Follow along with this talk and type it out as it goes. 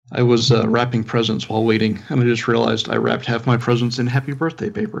I was wrapping presents while waiting, and I just realized I wrapped half my presents in happy birthday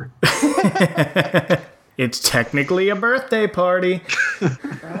paper. It's technically a birthday party.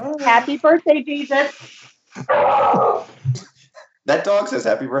 Happy birthday, Jesus. That dog says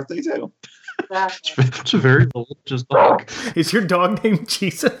happy birthday, too. It's a very religious dog. Is your dog named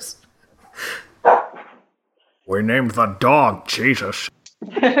Jesus? We named the dog Jesus.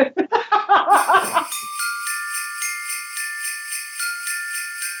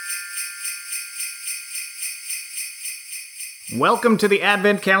 Welcome to the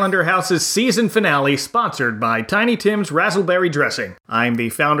Advent Calendar House's season finale, sponsored by Tiny Tim's Razzleberry Dressing. I'm the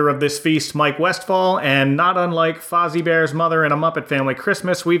founder of this feast, Mike Westfall, and not unlike Fozzie Bear's mother in A Muppet Family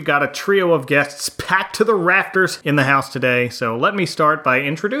Christmas, we've got a trio of guests packed to the rafters in the house today, so let me start by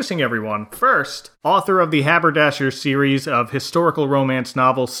introducing everyone. First, author of the Haberdashers series of historical romance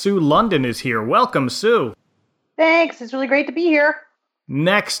novels, Sue London is here. Welcome, Sue. Thanks, it's really great to be here.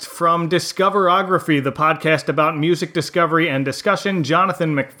 Next, from Discoverography, the podcast about music discovery and discussion,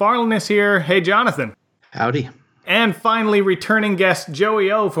 Jonathan McFarlane is here. Hey, Jonathan. Howdy. And finally, returning guest Joey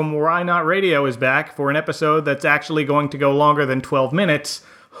O from Why Not Radio is back for an episode that's actually going to go longer than 12 minutes,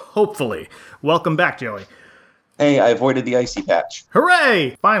 hopefully. Welcome back, Joey. Hey, I avoided the icy patch.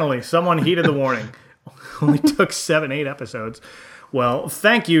 Hooray! Finally, someone heeded the warning. Only took 7-8 episodes. Well,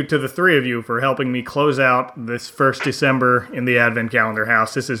 thank you to the three of you for helping me close out this first December in the Advent Calendar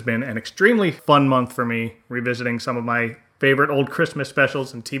House. This has been an extremely fun month for me, revisiting some of my favorite old Christmas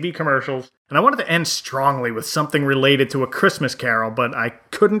specials and TV commercials. And I wanted to end strongly with something related to A Christmas Carol, but I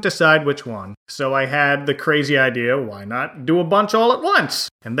couldn't decide which one. So I had the crazy idea, why not do a bunch all at once?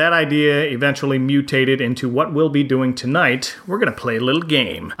 And that idea eventually mutated into what we'll be doing tonight. We're going to play a little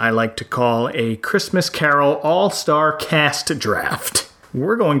game I like to call a Christmas Carol All-Star Cast Draft.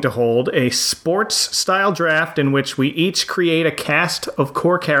 We're going to hold a sports-style draft in which we each create a cast of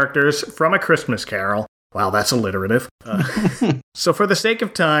core characters from A Christmas Carol. Wow, that's alliterative. So for the sake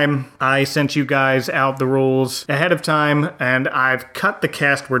of time, I sent you guys out the rules ahead of time, and I've cut the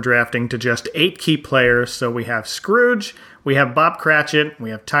cast we're drafting to just 8 key players. So we have Scrooge, we have Bob Cratchit, we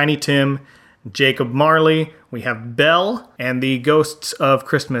have Tiny Tim, Jacob Marley, we have Belle, and the ghosts of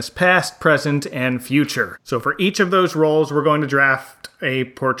Christmas past, present, and future. So for each of those roles, we're going to draft a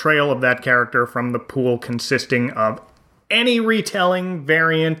portrayal of that character from the pool consisting of any retelling,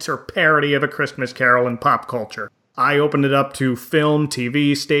 variant, or parody of A Christmas Carol in pop culture. I opened it up to film,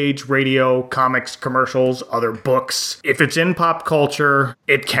 TV, stage, radio, comics, commercials, other books. If it's in pop culture,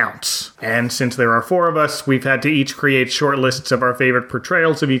 it counts. And since there are 4 of us, we've had to each create short lists of our favorite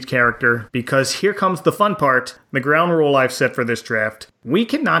portrayals of each character, because here comes the fun part, the ground rule I've set for this draft. We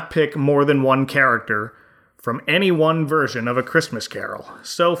cannot pick more than one character from any one version of A Christmas Carol.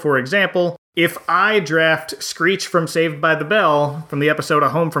 So, for example, if I draft Screech from Saved by the Bell from the episode A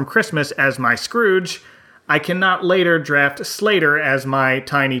Home from Christmas as my Scrooge, I cannot later draft Slater as my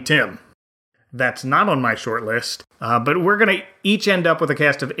Tiny Tim. That's not on my short list, but we're going to each end up with a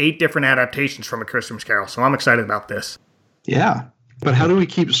cast of 8 different adaptations from A Christmas Carol, so I'm excited about this. Yeah, but how do we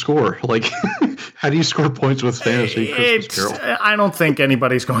keep score? Like, how do you score points with Fantasy Christmas Carol? I don't think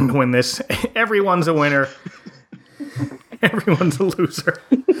anybody's going to win this. Everyone's a winner. Everyone's a loser.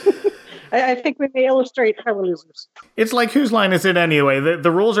 I think we may illustrate how we're losers. It's like, whose line is it anyway?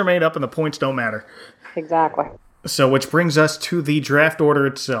 The rules are made up and the points don't matter. Exactly. So, which brings us to the draft order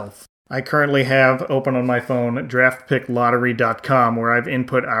itself. I currently have open on my phone draftpicklottery.com, where I've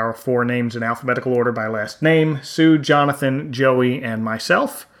input our 4 names in alphabetical order by last name: Sue, Jonathan, Joey, and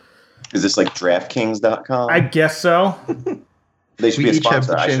myself. Is this like DraftKings.com? I guess so. They should be a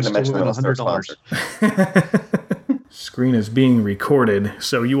sponsor. I should have mentioned them as their sponsor. Screen is being recorded,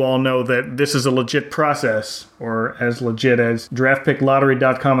 so you all know that this is a legit process, or as legit as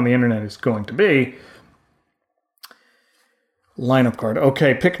draftpicklottery.com on the internet is going to be. Lineup card.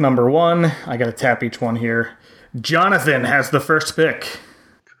 Okay, pick number 1. I gotta tap each one here. Jonathan has the first pick.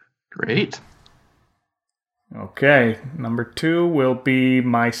 Great. Okay, number 2 will be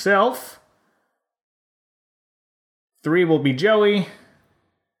myself. 3 will be Joey.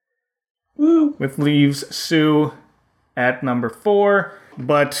 Woo. Which leaves Sue at number 4.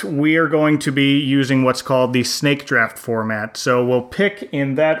 But we are going to be using what's called the snake draft format. So we'll pick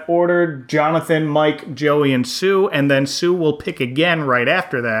in that order: Jonathan, Mike, Joey, and Sue. And then Sue will pick again right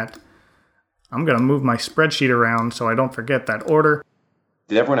after that. I'm going to move my spreadsheet around so I don't forget that order.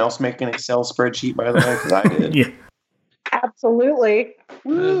 Did everyone else make an Excel spreadsheet, by the way? Because I did. Yeah. Absolutely.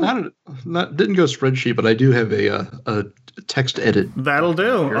 Didn't go spreadsheet, but I do have a text edit. That'll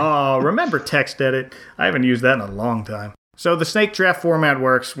do. Oh, remember text edit. I haven't used that in a long time. So the snake draft format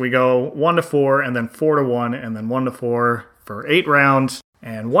works. We go 1 to 4, and then 4 to 1, and then 1 to 4 for 8 rounds.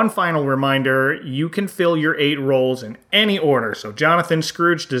 And one final reminder, you can fill your 8 roles in any order. So Jonathan,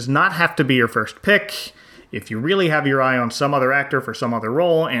 Scrooge does not have to be your first pick. If you really have your eye on some other actor for some other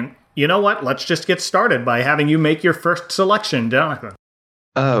role, and you know what? Let's just get started by having you make your first selection, Jonathan.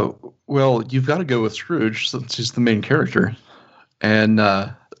 Well, you've got to go with Scrooge since he's the main character. And,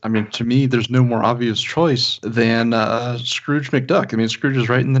 to me, there's no more obvious choice than Scrooge McDuck. Scrooge is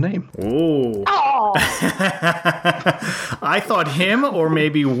right in the name. Ooh. Oh, I thought him or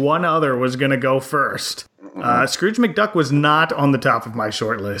maybe one other was going to go first. Scrooge McDuck was not on the top of my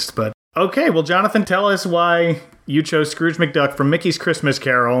short list, but okay. Well, Jonathan, tell us why you chose Scrooge McDuck from Mickey's Christmas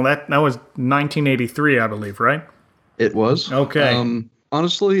Carol. That was 1983, I believe, right? It was. Okay.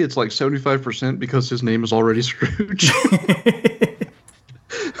 Honestly, it's like 75% because his name is already Scrooge.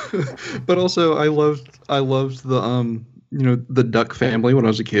 But also, I loved the the Duck Family when I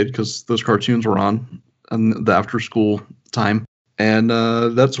was a kid because those cartoons were on the after school time, and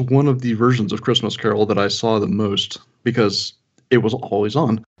that's one of the versions of Christmas Carol that I saw the most because it was always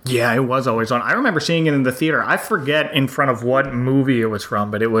on. Yeah, it was always on. I remember seeing it in the theater. I forget in front of what movie it was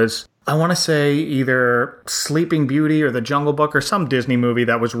from, but it was, I want to say, either Sleeping Beauty or The Jungle Book or some Disney movie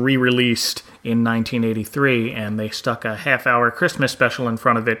that was re-released in 1983, and they stuck a half-hour Christmas special in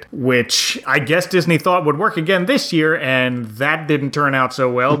front of it, which I guess Disney thought would work again this year, and that didn't turn out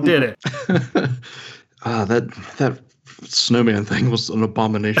so well, did it? That snowman thing was an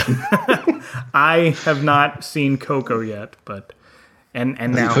abomination. I have not seen Coco yet, but... And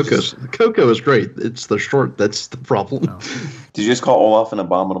now Coco is great. It's the short that's the problem. Oh. Did you just call Olaf an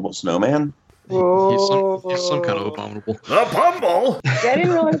abominable snowman? He's some kind of abominable. A Pumble! yeah, I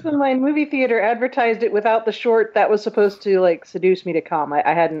didn't realize when my movie theater advertised it without the short that was supposed to seduce me to come.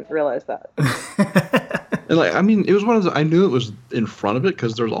 I hadn't realized that. And it was one of the, I knew it was in front of it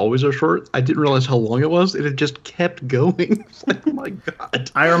because there's always a short. I didn't realize how long it was, and it just kept going. It's like, oh my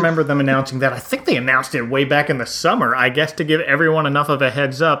God. I remember them announcing that. I think they announced it way back in the summer, I guess to give everyone enough of a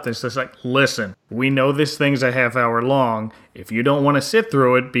heads up. It's just like, listen, we know this thing's a half hour long. If you don't want to sit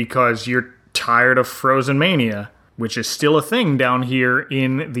through it because you're tired of Frozen Mania, which is still a thing down here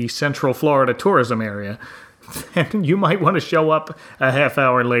in the Central Florida tourism area, then you might want to show up a half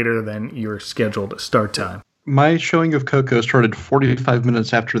hour later than your scheduled start time. My showing of Coco started 45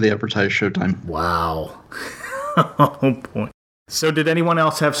 minutes after the advertised showtime. Wow. Oh, boy. So did anyone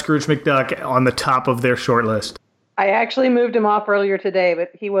else have Scrooge McDuck on the top of their short list? I actually moved him off earlier today,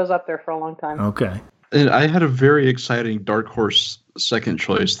 but he was up there for a long time. Okay. And I had a very exciting dark horse second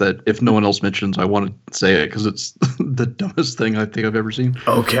choice that if no one else mentions, I want to say it because it's the dumbest thing I think I've ever seen.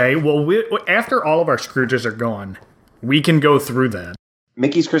 Okay, well, after all of our Scrooges are gone, we can go through that.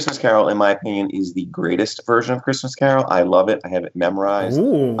 Mickey's Christmas Carol, in my opinion, is the greatest version of Christmas Carol. I love it. I have it memorized.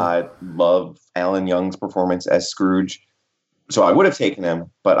 Ooh. I love Alan Young's performance as Scrooge. So I would have taken him,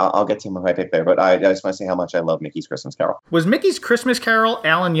 but I'll get to him if I pick there. But I just want to say how much I love Mickey's Christmas Carol. Was Mickey's Christmas Carol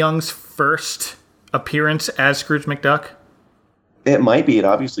Alan Young's first appearance as Scrooge McDuck? It might be. It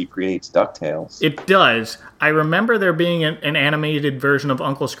obviously predates DuckTales. It does. I remember there being an animated version of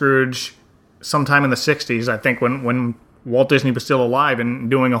Uncle Scrooge sometime in the 60s, I think, when Walt Disney was still alive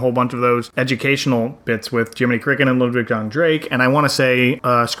and doing a whole bunch of those educational bits with Jiminy Cricket and Ludwig John Drake. And I want to say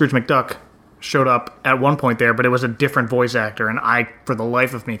Scrooge McDuck showed up at one point there, but it was a different voice actor, and I, for the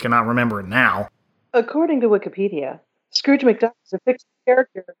life of me, cannot remember it now. According to Wikipedia, Scrooge McDuck is a fictional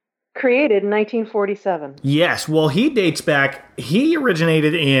character created in 1947. Yes, well, he dates back, he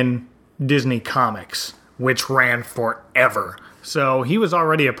originated in Disney Comics, which ran forever. So he was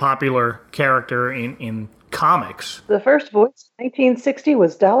already a popular character in comics. The first voice in 1960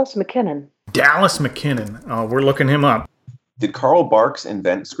 was Dallas McKinnon. Dallas McKinnon. Oh, we're looking him up. Did Carl Barks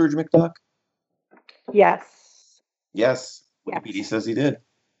invent Scrooge McDuck? Yes. Yes. Yes. Wikipedia says he did.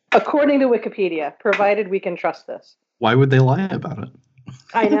 According to Wikipedia, provided we can trust this. Why would they lie about it?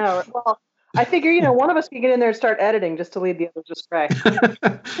 I know. Well, I figure, one of us can get in there and start editing just to lead the others astray.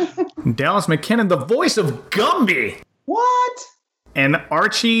 Dallas McKinnon, the voice of Gumby. What? And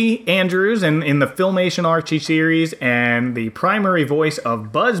Archie Andrews in the Filmation Archie series, and the primary voice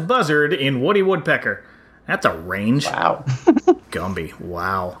of Buzz Buzzard in Woody Woodpecker. That's a range. Wow. Gumby.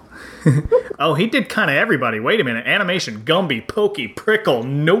 Wow. Oh, he did kind of everybody. Wait a minute. Animation. Gumby, Pokey, Prickle,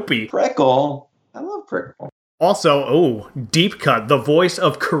 Nopey. Prickle. I love Prickle. Also, deep cut. The voice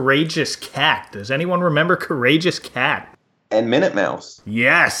of Courageous Cat. Does anyone remember Courageous Cat? And Minute Mouse.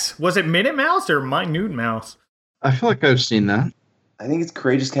 Yes. Was it Minute Mouse or Minute Mouse? I feel like I've seen that. I think it's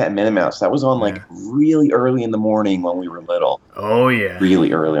Courageous Cat and Minute Mouse. That was on really early in the morning when we were little. Oh, yeah.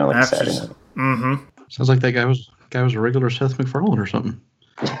 Really early on Saturday morning. Mm-hmm. Sounds like that guy was a regular Seth MacFarlane or something.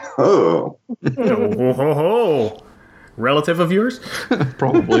 Oh. Oh, ho, ho, ho. relative of yours?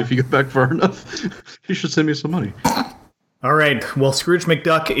 Probably, if you get back far enough. You should send me some money. All right. Well, Scrooge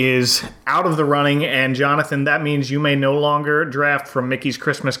McDuck is out of the running, and Jonathan, that means you may no longer draft from Mickey's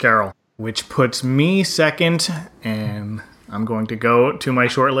Christmas Carol, which puts me second, and I'm going to go to my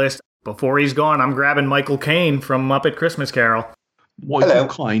short list. Before he's gone, I'm grabbing Michael Caine from Muppet Christmas Carol. Hello,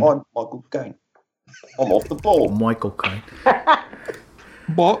 Klein. I'm Michael Caine. I'm off the ball. Michael Caine.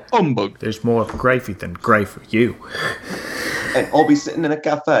 What humbug? There's more of gravy than gray for you. And I'll be sitting in a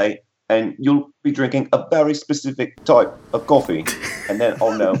cafe, and you'll be drinking a very specific type of coffee, and then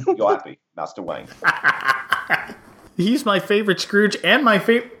I'll know you're happy, Master Wayne. He's my favorite Scrooge, and my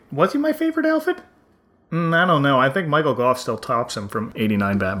favorite... Was he my favorite Alfred? I don't know. I think Michael Gough still tops him from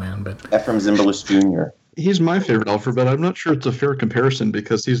 89 Batman, but... Ephraim Zimbalist Jr. He's my favorite Alfred, but I'm not sure it's a fair comparison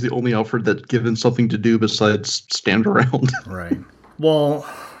because he's the only Alfred that's given something to do besides stand around. Right. Well,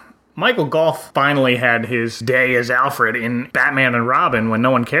 Michael Gough finally had his day as Alfred in Batman and Robin when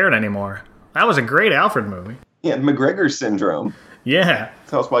no one cared anymore. That was a great Alfred movie. Yeah, McGregor syndrome. Yeah.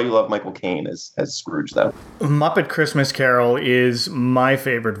 Tell us why you love Michael Caine as Scrooge, though. Muppet Christmas Carol is my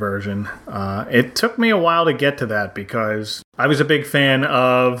favorite version. It took me a while to get to that because I was a big fan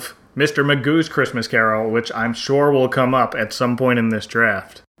of Mr. Magoo's Christmas Carol, which I'm sure will come up at some point in this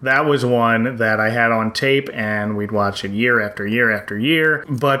draft. That was one that I had on tape, and we'd watch it year after year after year.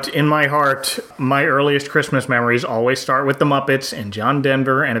 But in my heart, my earliest Christmas memories always start with the Muppets and John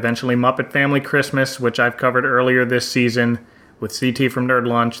Denver, and eventually Muppet Family Christmas, which I've covered earlier this season with CT from Nerd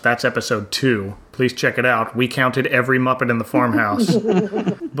Lunch. That's episode 2. Please check it out. We counted every Muppet in the farmhouse.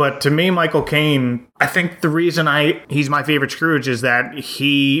 But to me, Michael Caine, I think the reason he's my favorite Scrooge is that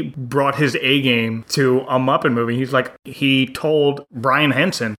he brought his A-game to a Muppet movie. He told Brian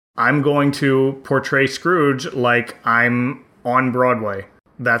Henson, I'm going to portray Scrooge like I'm on Broadway.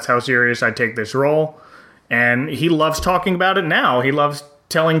 That's how serious I take this role. And he loves talking about it now. He loves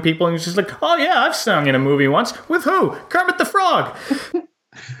telling people, and he's just like, oh yeah, I've sung in a movie once. With who? Kermit the Frog.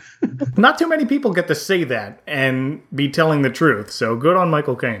 Not too many people get to say that and be telling the truth, so good on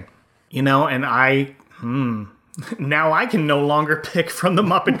Michael Caine. You know, and now I can no longer pick from the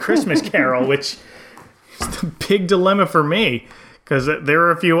Muppet Christmas Carol, which is the big dilemma for me, because there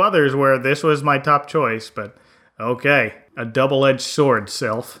are a few others where this was my top choice, but okay, a double-edged sword,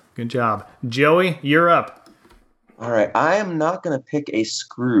 Self. Good job. Joey, you're up. All right, I am not going to pick a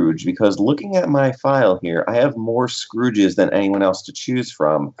Scrooge because looking at my file here, I have more Scrooges than anyone else to choose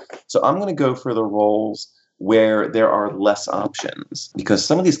from. So I'm going to go for the roles where there are less options because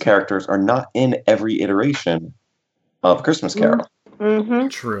some of these characters are not in every iteration of Christmas Carol. Mm-hmm.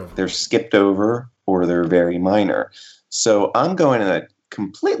 True. They're skipped over or they're very minor. So I'm going in a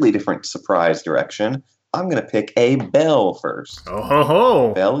completely different surprise direction. I'm going to pick a Belle first. Oh ho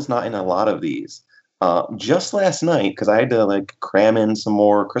ho! Belle is not in a lot of these. Just last night, because I had to cram in some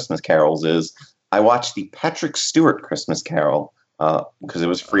more Christmas carols, I watched the Patrick Stewart Christmas Carol because it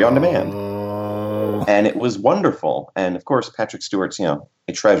was free on demand, and it was wonderful. And of course, Patrick Stewart's a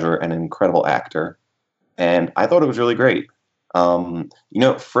treasure and an incredible actor, and I thought it was really great.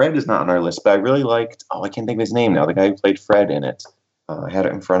 Fred is not on our list, but I really liked. Oh, I can't think of his name now. The guy who played Fred in it. I had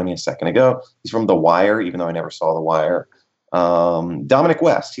it in front of me a second ago. He's from The Wire, even though I never saw The Wire. Dominic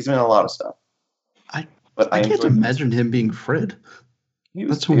West. He's been in a lot of stuff. I can't imagine him being Fred.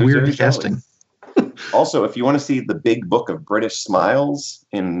 That's a he was weird very casting. Also, if you want to see the big book of British smiles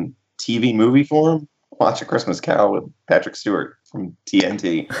in TV movie form, watch A Christmas Carol with Patrick Stewart from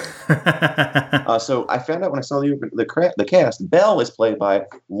TNT. So I found out when I saw the cast, Belle is played by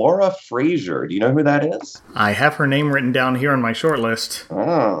Laura Fraser. Do you know who that is? I have her name written down here on my short list.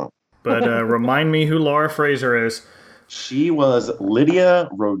 Oh. But remind me who Laura Fraser is. She was Lydia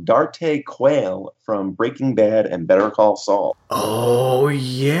Rodarte Quayle from Breaking Bad and Better Call Saul. Oh,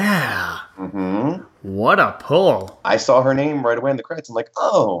 yeah. Mm-hmm. What a pull. I saw her name right away in the credits. I'm like,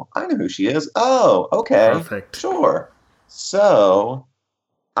 oh, I know who she is. Oh, okay. Perfect. Sure. So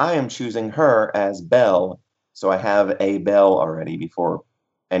I am choosing her as Belle. So I have a Belle already before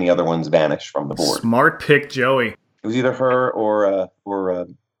any other ones vanish from the board. Smart pick, Joey. It was either her or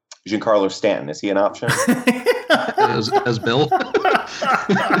Giancarlo Stanton. Is he an option? as Bill.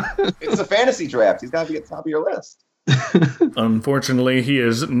 It's a fantasy draft. He's got to be at the top of your list. Unfortunately, he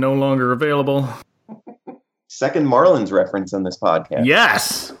is no longer available. Second Marlins reference on this podcast.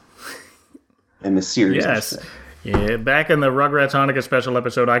 Yes. In the series. Yes. Yeah, back in the Rugrats Hanukkah special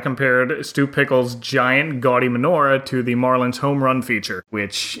episode, I compared Stu Pickles' giant gaudy menorah to the Marlins home run feature,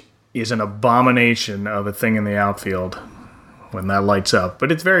 which is an abomination of a thing in the outfield when that lights up.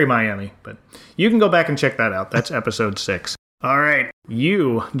 But it's very Miami. But you can go back and check that out. That's episode 6. All right.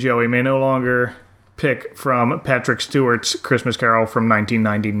 You, Joey, may no longer pick from Patrick Stewart's Christmas Carol from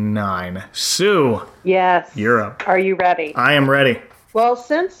 1999. Sue, Yes. you're up. Are you ready? I am ready. Well,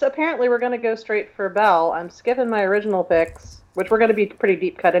 since apparently we're going to go straight for Belle, I'm skipping my original picks, which were going to be pretty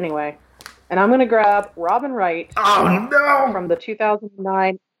deep cut anyway. And I'm going to grab Robin Wright Oh, no! from the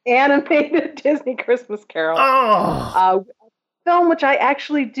 2009 animated Disney Christmas Carol. Oh! Film which I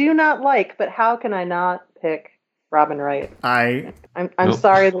actually do not like, but how can I not pick Robin Wright? I'm Nope.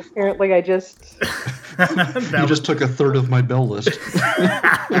 sorry that apparently I just... You just took a third of my Bell list.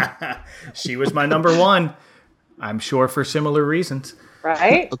 She was my number one. I'm sure for similar reasons.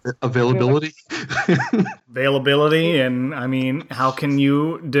 Right? Availability. Availability, and I mean, how can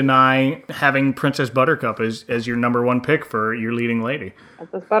you deny having Princess Buttercup as your number one pick for your leading lady?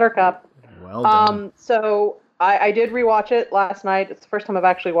 Princess Buttercup. Well done. So I did rewatch it last night. It's the first time I've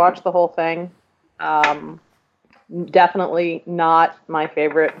actually watched the whole thing. Definitely not my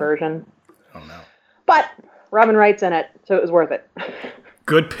favorite version. Oh, no. But Robin Wright's in it, so it was worth it.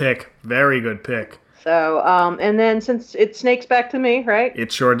 Good pick. Very good pick. So, and then since it snakes back to me, right?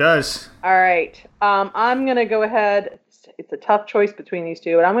 It sure does. All right. I'm going to go ahead. It's a tough choice between these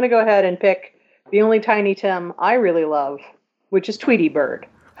two, but I'm going to go ahead and pick the only Tiny Tim I really love, which is Tweety Bird.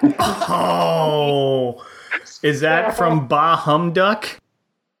 Oh, is that from Bah Humduck?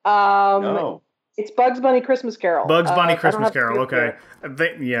 No. It's Bugs Bunny Christmas Carol. Bugs Bunny I don't Christmas have to Carol. look Okay.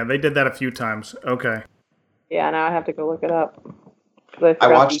 it. They did that a few times. Okay. Yeah, now I have to go look it up. I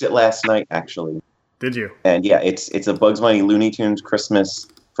watched it last night, actually. Did you? And yeah, it's a Bugs Bunny Looney Tunes Christmas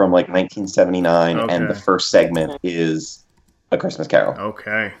from like 1979, Okay. and the first segment is A Christmas Carol.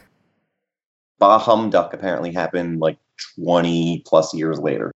 Okay. Bah Humduck apparently happened like 20 plus years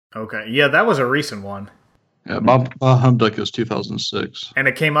later. Okay. Yeah, that was a recent one. Yeah, Bob Humduck is 2006. And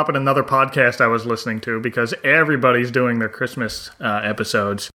it came up in another podcast I was listening to because everybody's doing their Christmas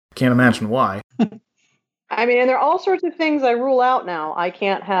episodes. Can't imagine why. I mean, and there are all sorts of things I rule out now. I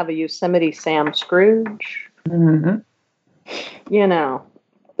can't have a Yosemite Sam Scrooge. Mm-hmm. You know,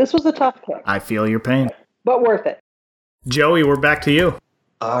 this was a tough pick, I feel your pain. but worth it. Joey, we're back to you.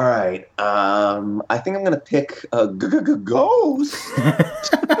 All right. I think I'm going to pick a Ghost.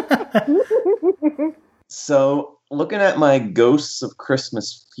 So, looking at my Ghosts of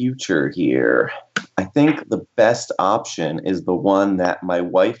Christmas Future here, I think the best option is the one that my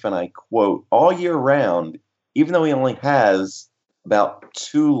wife and I quote all year round, even though he only has about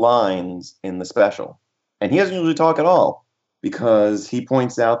 2 lines in the special. And he doesn't usually talk at all, because he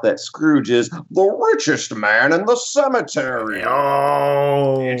points out that Scrooge is the richest man in the cemetery.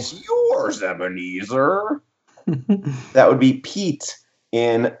 Oh. It's yours, Ebenezer. That would be Pete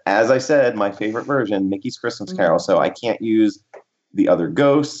in, as I said, my favorite version, Mickey's Christmas Carol. So I can't use the other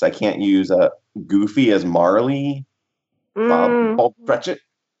ghosts. I can't use Goofy as Marley, Bob Cratchit.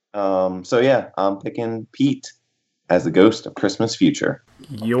 So yeah, I'm picking Pete as the Ghost of Christmas Future.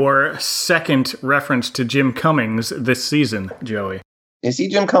 Your second reference to Jim Cummings this season, Joey. Is he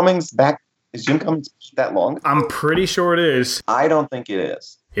Jim Cummings back? Is Jim Cummings that long? I'm pretty sure it is. I don't think it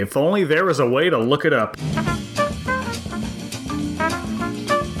is. If only there was a way to look it up.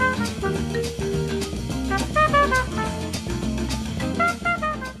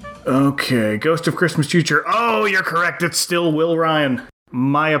 Okay, Ghost of Christmas Future. Oh, you're correct. It's still Will Ryan.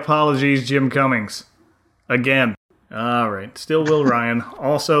 My apologies, Jim Cummings. Again. All right, still Will Ryan.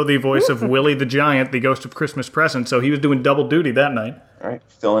 Also the voice of Willie the Giant, the Ghost of Christmas Present. So he was doing double duty that night. All right,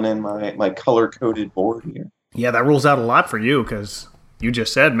 filling in my color-coded board here. Yeah, that rules out a lot for you because you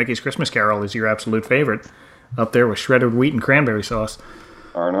just said Mickey's Christmas Carol is your absolute favorite. Up there with shredded wheat and cranberry sauce.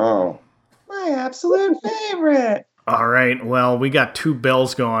 Oh no. My absolute favorite. All right, well, we got 2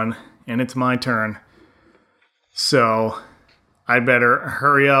 bells gone, and it's my turn. So, I better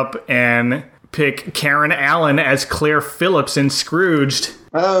hurry up and pick Karen Allen as Claire Phillips in Scrooged.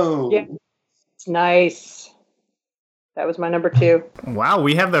 Oh. Yeah. Nice. That was my number 2. Wow,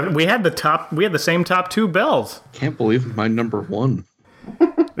 we had the same top 2 bells. Can't believe my number 1.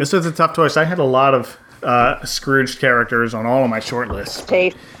 This was a tough choice. I had a lot of Scrooged characters on all of my short lists.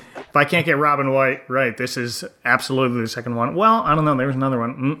 Taste. If I can't get Robin White right, this is absolutely the second one. Well, I don't know. There's another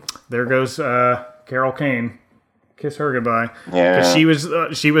one. There goes Carol Kane. Kiss her goodbye. Yeah. 'Cause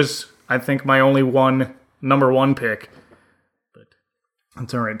she was, I think, my only number 1 pick. But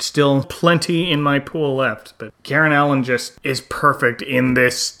that's all right. Still plenty in my pool left. But Karen Allen just is perfect in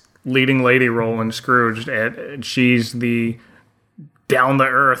this leading lady role in Scrooge. And she's the down the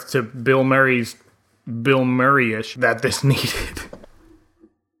earth to Bill Murray's Bill Murray-ish that this needed.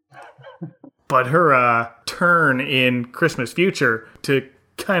 But her turn in Christmas Future to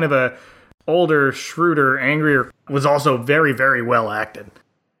kind of a older, shrewder, angrier was also very, very well acted.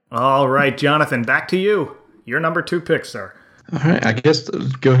 All right, Jonathan, back to you. Your number 2 pick, sir. All right, I guess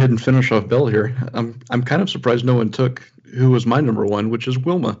go ahead and finish off Bell here. I'm kind of surprised no one took who was my number 1, which is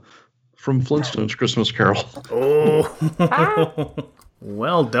Wilma from Flintstones Christmas Carol. Oh,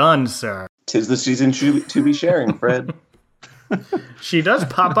 well done, sir. 'Tis the season to be sharing, Fred. She does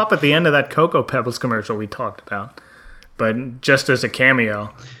pop up at the end of that Cocoa Pebbles commercial we talked about, but just as a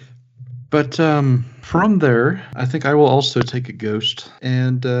cameo. But from there, I think I will also take a ghost.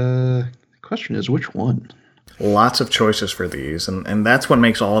 And the question is, which one? Lots of choices for these, and that's what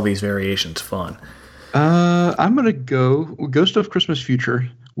makes all of these variations fun. I'm going to go Ghost of Christmas Future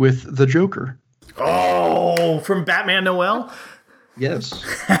with the Joker. Oh, from Batman Noel? Yes.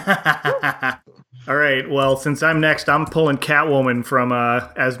 All right, well, since I'm next, I'm pulling Catwoman from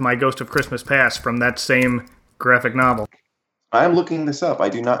as my Ghost of Christmas Past from that same graphic novel. I'm looking this up. I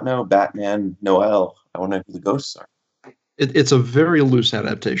do not know Batman Noel. I want to know who the ghosts are. It's a very loose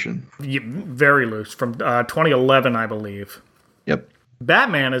adaptation. Very loose, from 2011, I believe. Yep.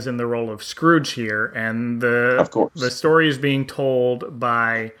 Batman is in the role of Scrooge here, and Of course. the story is being told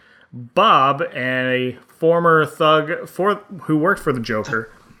by Bob, a former thug who worked for the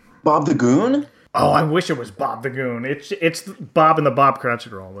Joker. Bob the Goon? Oh, I wish it was Bob the Goon. It's Bob in the Bob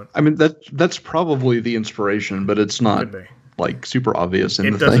Cratchit role. But I mean, that's probably the inspiration, but it's not could be. like super obvious in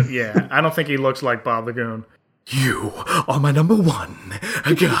It the doesn't. thing. Yeah, I don't think he looks like Bob the Goon. You are my number 1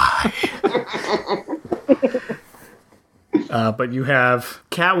 guy. But you have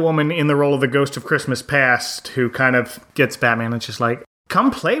Catwoman in the role of the Ghost of Christmas Past, who kind of gets Batman and just like,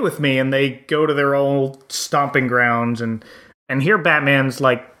 come play with me. And they go to their old stomping grounds. And here Batman's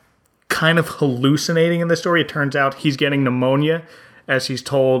like kind of hallucinating in the story. It turns out he's getting pneumonia, as he's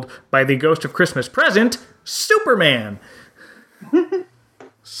told by the Ghost of Christmas Present, Superman.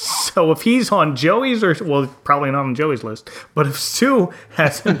 So if he's on Joey's, probably not on Joey's list, but if Sue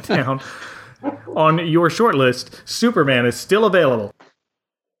has him down on your short list, Superman is still available.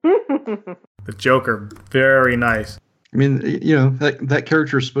 The Joker, very nice. I mean, that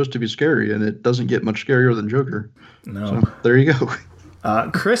character is supposed to be scary, and it doesn't get much scarier than Joker. No. So there you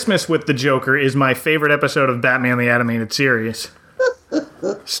go. Christmas with the Joker is my favorite episode of Batman the Animated Series.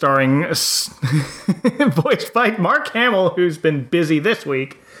 Starring voiced by Mark Hamill, who's been busy this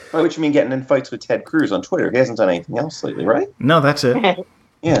week. By which you mean getting in fights with Ted Cruz on Twitter. He hasn't done anything else lately, right? No, that's it.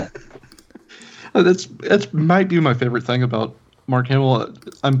 Yeah. That's might be my favorite thing about Mark Hamill.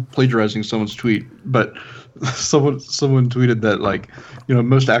 I'm plagiarizing someone's tweet, but someone tweeted that, like,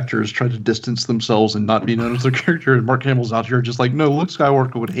 most actors try to distance themselves and not be known as their character, and Mark Hamill's out here just like, no, Luke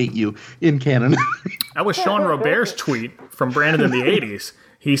Skywalker would hate you in canon. That was Sean Robert's tweet from Brandon in the 80s.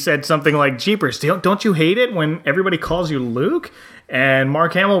 He said something like, Jeepers, don't you hate it when everybody calls you Luke? And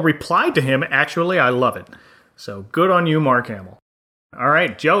Mark Hamill replied to him, actually, I love it. So good on you, Mark Hamill. All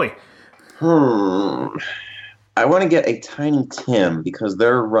right, Joey. I want to get a Tiny Tim because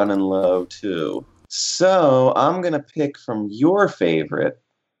they're running low too. So I'm going to pick from your favorite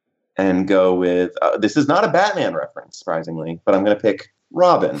and go with, this is not a Batman reference, surprisingly, but I'm going to pick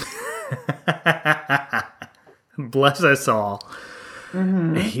Robin. Bless us all.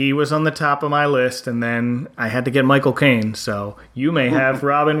 Mm-hmm. He was on the top of my list, and then I had to get Michael Caine. So you may have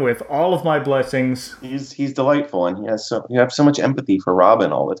Robin with all of my blessings. He's delightful, and you have so much empathy for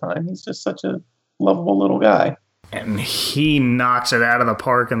Robin all the time. He's just such a lovable little guy. And he knocks it out of the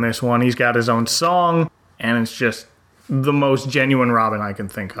park in this one. He's got his own song, and it's just the most genuine Robin I can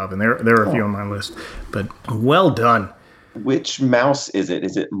think of. And there are a few on my list, but well done. Which mouse is it?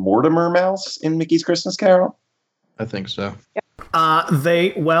 Is it Mortimer Mouse in Mickey's Christmas Carol? I think so.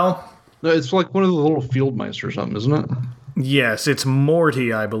 No, It's like one of the little field mice or something, isn't it? yes, it's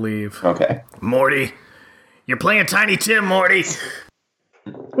Morty, I believe. Okay. Morty, you're playing Tiny Tim, Morty.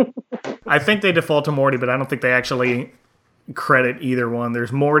 I think they default to Morty, but I don't think they actually credit either one.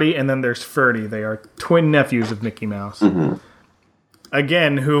 There's Morty and then there's Ferdy. They are twin nephews of Mickey Mouse. Mm-hmm.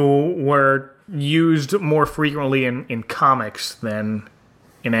 Again, who were used more frequently in comics than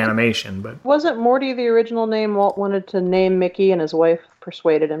in animation. But Wasn't Morty the original name Walt wanted to name Mickey, and his wife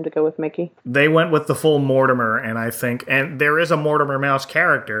persuaded him to go with Mickey? they went with the full Mortimer, and there is a Mortimer Mouse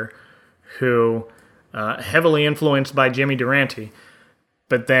character who heavily influenced by Jimmy Durante.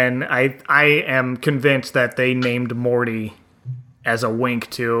 But then I am convinced that they named Morty as a wink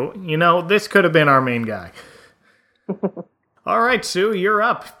to, this could have been our main guy. All right, Sue, you're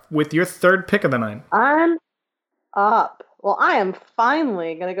up with your third pick of the night. I'm up. Well, I am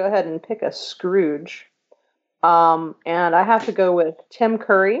finally going to go ahead and pick a Scrooge. And I have to go with Tim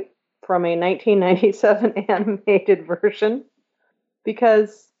Curry from a 1997 animated version.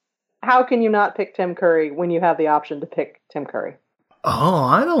 Because how can you not pick Tim Curry when you have the option to pick Tim Curry? Oh,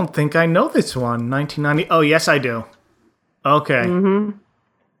 I don't think I know this one. 1990. Oh, yes, I do. Okay. Mm-hmm.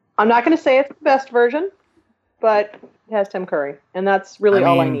 I'm not going to say it's the best version, but it has Tim Curry, and that's really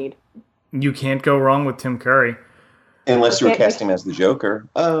all I need. You can't go wrong with Tim Curry. Unless you were casting him as the Joker.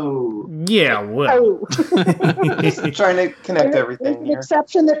 Oh. Yeah, well. Just trying to connect everything There's an here.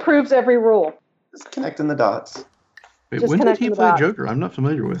 exception that proves every rule. Just connecting the dots. Wait, Just when did he connecting the play dots. Joker? I'm not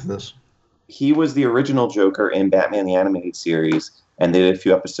familiar with this. He was the original Joker in Batman the Animated Series, and they did a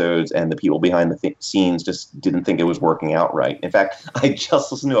few episodes, and the people behind the scenes just didn't think it was working out right. In fact, I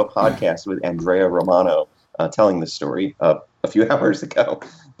just listened to a podcast with Andrea Romano telling this story a few hours ago.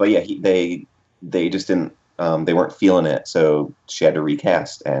 But yeah, they just didn't, they weren't feeling it, so she had to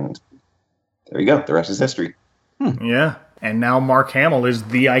recast, and there you go. The rest is history. Yeah. And now Mark Hamill is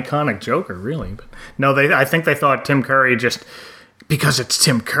the iconic Joker, really. But no, I think they thought Tim Curry just, because it's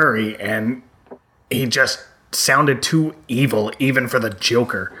Tim Curry, and he just sounded too evil even for the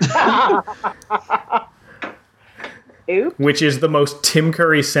Joker. Oops. Which is the most Tim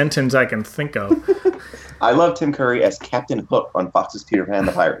Curry sentence I can think of. I love Tim Curry as Captain Hook on Fox's Peter Pan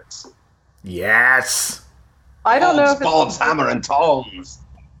the Pirates. Yes. I don't know if it's... Bob's hammer and tongs.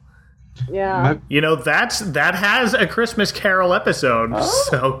 Yeah. You know, that has a Christmas Carol episode,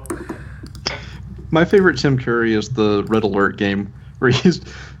 so... My favorite Tim Curry is the Red Alert game, where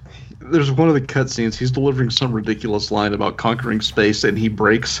there's one of the cutscenes, he's delivering some ridiculous line about conquering space, and he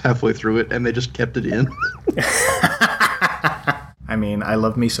breaks halfway through it, and they just kept it in. I mean, I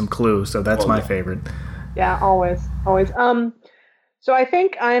love me some Clue, so that's my favorite. Yeah, always. So I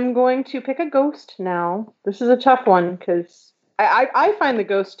think I'm going to pick a ghost now. This is a tough one, because I find the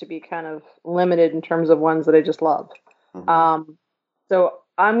ghosts to be kind of limited in terms of ones that I just love. Mm-hmm. So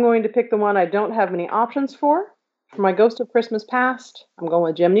I'm going to pick the one I don't have many options for. For my Ghost of Christmas Past, I'm going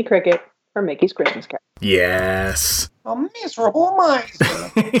with Jiminy Cricket from Mickey's Christmas Carol. Yes. A miserable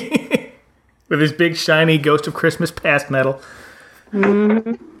miser. With his big, shiny Ghost of Christmas Past medal.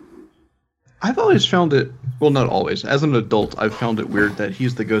 Mm-hmm. I've always found it, well, not always. As an adult, I've found it weird that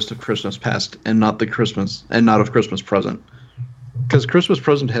he's the Ghost of Christmas Past and not of Christmas Present. Because Christmas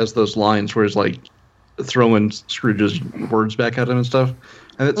Present has those lines where he's like throwing Scrooge's words back at him and stuff.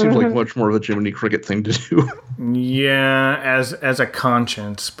 And it seems like much more of a Jiminy Cricket thing to do. Yeah, as a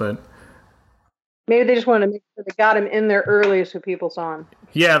conscience, but... Maybe they just wanted to make sure they got him in there early so people saw him.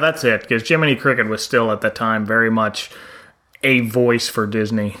 Yeah, that's it, because Jiminy Cricket was still at the time very much a voice for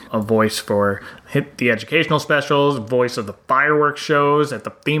Disney, a voice for the educational specials, voice of the fireworks shows at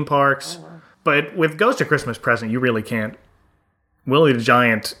the theme parks. But with Ghost of Christmas Present, you really can't. Willie the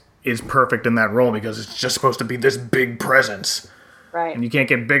Giant is perfect in that role because it's just supposed to be this big presence. Right. And you can't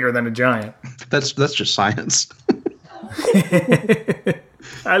get bigger than a giant. That's just science.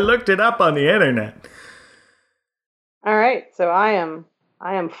 I looked it up on the internet. All right, so I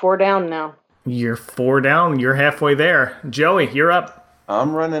am 4 down now. You're 4 down. You're halfway there. Joey, you're up.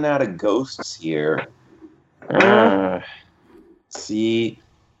 I'm running out of ghosts here. See,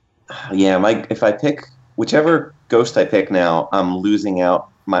 yeah, if I pick whichever ghost I pick now, I'm losing out.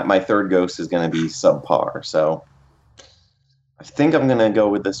 My third ghost is going to be subpar. So I think I'm going to go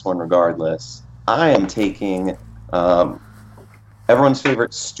with this one regardless. I am taking everyone's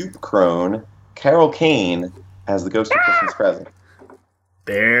favorite stoop crone, Carol Kane, as the Ghost of Christmas Present.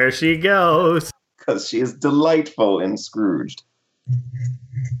 There she goes. Because she is delightful in Scrooged.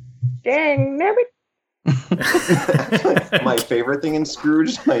 Dang, nabbit. My favorite thing in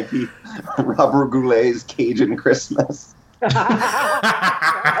Scrooge might be Robert Goulet's Cajun Christmas.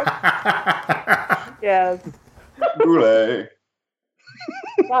 Yes. Goulet.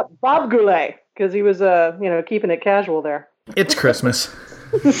 Bob Goulet, because he was keeping it casual there. It's Christmas.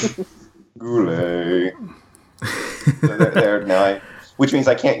 Goulet. So there now, which means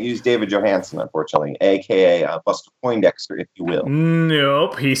I can't use David Johansen, unfortunately, a.k.a. Buster Poindexter, if you will.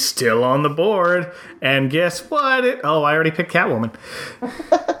 Nope, he's still on the board. And guess what? I already picked Catwoman.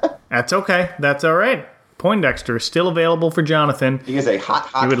 That's okay. That's all right. Poindexter is still available for Jonathan. He is a hot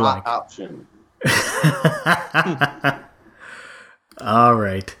option. All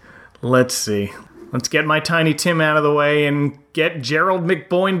right. Let's see. Let's get my Tiny Tim out of the way and get Gerald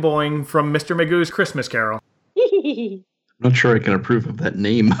McBoing Boing from Mr. Magoo's Christmas Carol. I'm not sure I can approve of that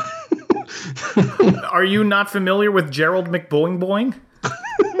name. Are you not familiar with Gerald McBoing Boing?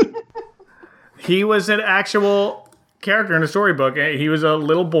 He was an actual character in a storybook. He was a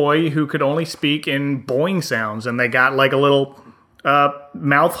little boy who could only speak in boing sounds, and they got like a little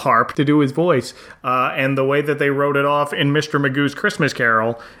mouth harp to do his voice. And the way that they wrote it off in Mr. Magoo's Christmas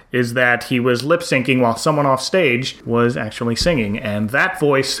Carol is that he was lip-syncing while someone off stage was actually singing. And that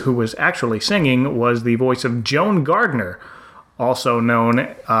voice who was actually singing was the voice of Joan Gardner also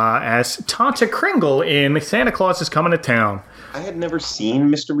known as Tanta Kringle in Santa Claus is Coming to Town. I had never seen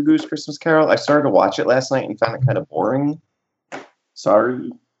Mr. Magoo's Christmas Carol. I started to watch it last night and found it kind of boring.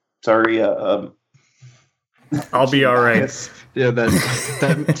 Sorry. I'll be all right. Yeah,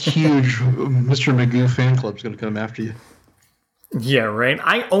 that huge Mr. Magoo fan club's going to come after you. Yeah, right.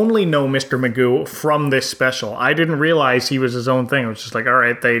 I only know Mr. Magoo from this special. I didn't realize he was his own thing. I was just like, all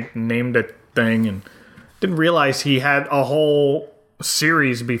right, they named a thing, and didn't realize he had a whole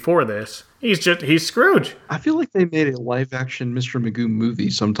series before this. He's Scrooge. I feel like they made a live-action Mr. Magoo movie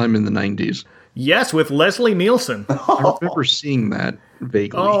sometime in the 90s. Yes, with Leslie Nielsen. I remember seeing that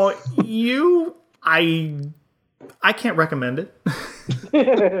vaguely. Oh, I can't recommend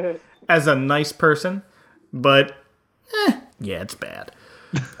it as a nice person, but yeah, it's bad.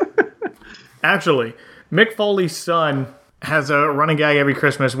 Actually, Mick Foley's son has a running gag every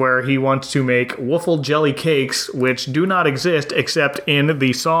Christmas where he wants to make waffle jelly cakes, which do not exist except in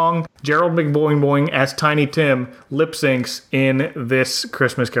the song Gerald McBoing Boing as Tiny Tim lip syncs in this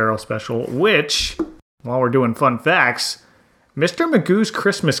Christmas Carol special, which, while we're doing fun facts, Mr. Magoo's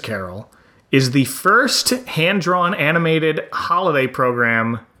Christmas Carol is the first hand-drawn animated holiday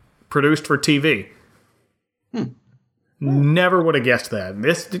program produced for TV. Never would have guessed that.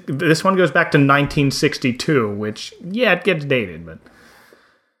 This one goes back to 1962, which, yeah, it gets dated, but...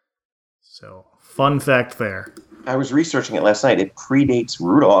 So, fun fact there. I was researching it last night. It predates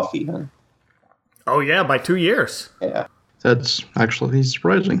Rudolph even. Oh, yeah, by 2 years. Yeah. That's actually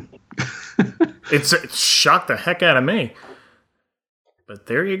surprising. It shocked the heck out of me. But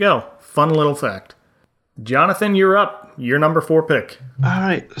there you go. Fun little fact. Jonathan, you're up. Your number 4 pick. All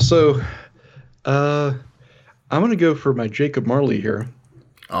right, so I'm going to go for my Jacob Marley here.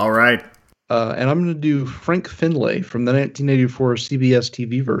 All right. And I'm going to do Frank Finlay from the 1984 CBS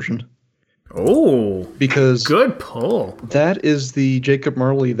TV version. Oh, because good pull. That is the Jacob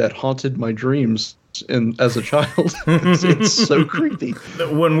Marley that haunted my dreams as a child. It's so creepy.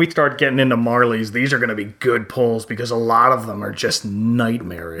 When we start getting into Marleys, these are going to be good pulls because a lot of them are just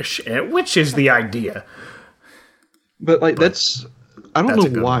nightmarish, which is the idea. But I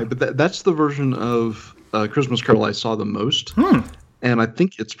don't know why, but that's the version of Christmas Carol I saw the most. And I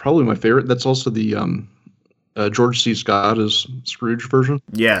think it's probably my favorite. That's also the George C. Scott as Scrooge version.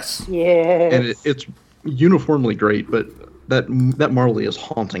 Yes. Yes. And it's uniformly great, but that Marley is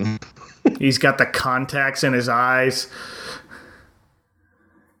haunting. He's got the contacts in his eyes.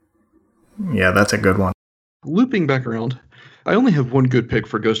 Yeah, that's a good one. Looping back around, I only have one good pick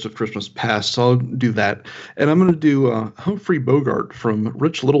for Ghost of Christmas Past, so I'll do that. And I'm going to do Humphrey Bogart from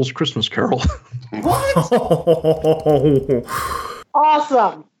Rich Little's Christmas Carol. What?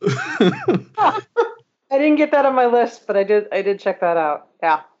 Awesome. I didn't get that on my list, but I did check that out.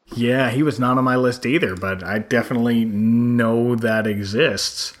 Yeah. Yeah, he was not on my list either, but I definitely know that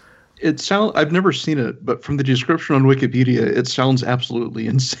exists. I've never seen it, but from the description on Wikipedia, it sounds absolutely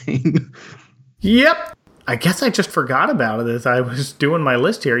insane. Yep. I guess I just forgot about it as I was doing my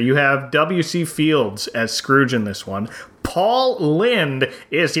list here. You have W.C. Fields as Scrooge in this one. Paul Lynde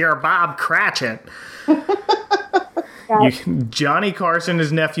is your Bob Cratchit. Johnny Carson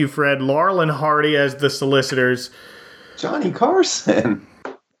as Nephew Fred. Laurel and Hardy as the solicitors. Johnny Carson.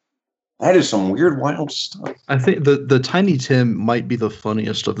 That is some weird, wild stuff. I think the Tiny Tim might be the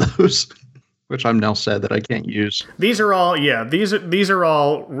funniest of those, which I'm now sad that I can't use. These are all these are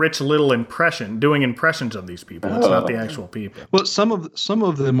all Rich Little doing impressions of these people. It's not the actual people. Well, some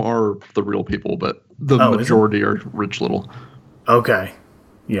of them are the real people, but the majority are Rich Little. Okay.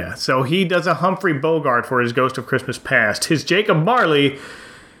 Yeah, so he does a Humphrey Bogart for his Ghost of Christmas Past. His Jacob Marley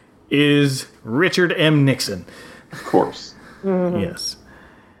is Richard M. Nixon. Of course. Mm-hmm. Yes.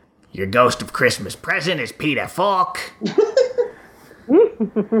 Your Ghost of Christmas Present is Peter Falk.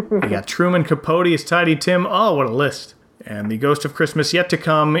 You got Truman Capote as Tidy Tim. Oh, what a list. And the Ghost of Christmas Yet to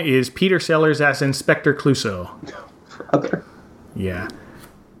Come is Peter Sellers as Inspector Clouseau. Brother. Yeah.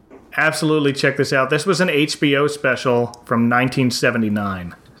 Absolutely check this out. This was an HBO special from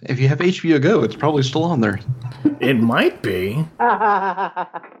 1979. If you have HBO Go, it's probably still on there. It might be. I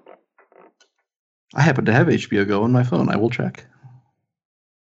happen to have HBO Go on my phone. I will check.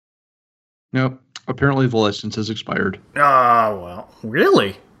 No, apparently the license has expired. Oh, well.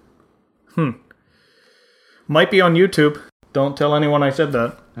 Really? Might be on YouTube. Don't tell anyone I said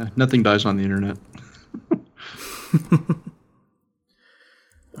that. Nothing dies on the internet.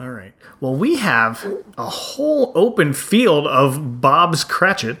 All right. Well, we have a whole open field of Bob's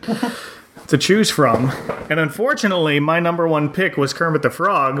Cratchit to choose from. And unfortunately, my number 1 pick was Kermit the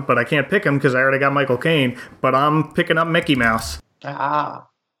Frog, but I can't pick him because I already got Michael Caine. But I'm picking up Mickey Mouse. Ah.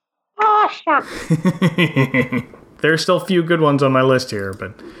 Oh, shucks. There are still a few good ones on my list here,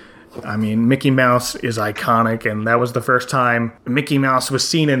 but I mean, Mickey Mouse is iconic, and that was the first time Mickey Mouse was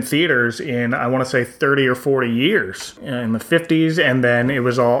seen in theaters in, I want to say, 30 or 40 years in the 50s, and then it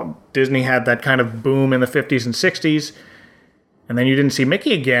was all, Disney had that kind of boom in the 50s and 60s, and then you didn't see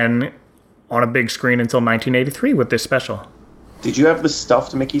Mickey again on a big screen until 1983 with this special. Did you have the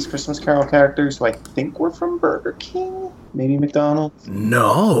stuffed Mickey's Christmas Carol characters who I think were from Burger King? Maybe McDonald's?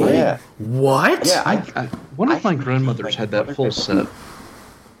 No. Yeah. What? Yeah, one of my grandmothers had that full set.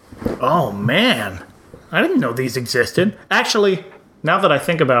 Oh, man. I didn't know these existed. Actually, now that I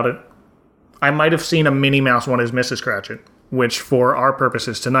think about it, I might have seen a Minnie Mouse one as Mrs. Cratchit, which for our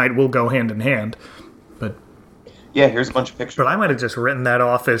purposes tonight will go hand in hand. But yeah, here's a bunch of pictures. But I might have just written that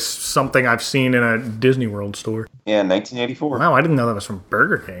off as something I've seen in a Disney World store. Yeah, 1984. Wow, I didn't know that was from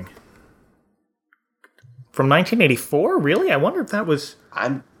Burger King. From 1984? Really? I wonder if that was...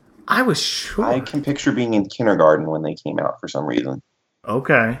 I was sure. I can picture being in kindergarten when they came out for some reason.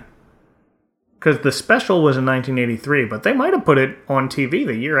 Okay. Because the special was in 1983, but they might have put it on TV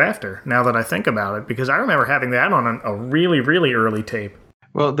the year after, now that I think about it, because I remember having that on a really, really early tape.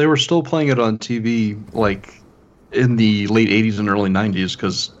 Well, they were still playing it on TV, like, in the late 80s and early 90s,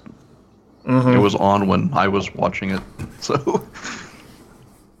 because it was on when I was watching it, so...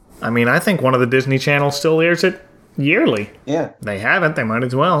 I mean, I think one of the Disney channels still airs it yearly. Yeah. They haven't, they might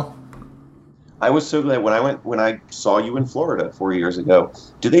as well. I was so glad when I saw you in Florida 4 years ago.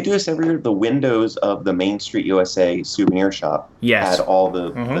 Do they do this every year? The windows of the Main Street USA souvenir shop Yes. had all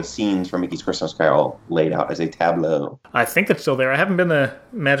the scenes from Mickey's Christmas Carol laid out as a tableau. I think it's still there. I haven't been to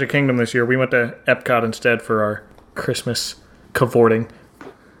Magic Kingdom this year. We went to Epcot instead for our Christmas cavorting.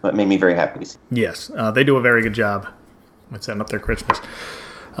 That made me very happy to see. Yes, they do a very good job with setting up their Christmas.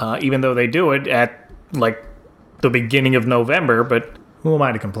 Even though they do it at, like, the beginning of November, but who am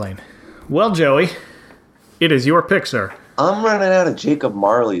I to complain? Well, Joey, it is your pick, sir. I'm running out of Jacob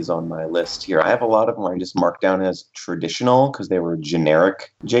Marley's on my list here. I have a lot of them I just marked down as traditional because they were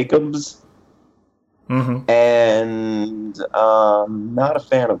generic Jacobs. And not a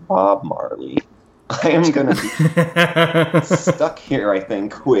fan of Bob Marley. I am going to be stuck here, I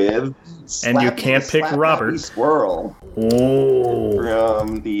think, with Slappy, and you can't pick Slap Robert. Happy Squirrel. Oh.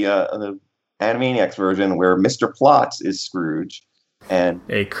 From the Animaniacs version where Mr. Plotz is Scrooge. And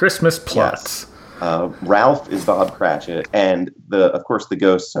A Christmas Plot. Yes, Ralph is Bob Cratchit. And, of course, the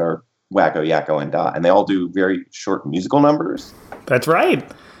ghosts are Wacko, Yakko, and Dot. And they all do very short musical numbers. That's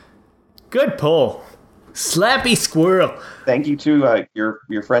right. Good pull. Slappy Squirrel. Thank you to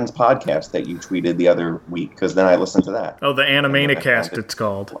your friend's podcast that you tweeted the other week, because then I listened to that. Oh, the Animaniacast, it's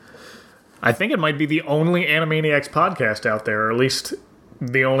called. I think it might be the only Animaniacs podcast out there, or at least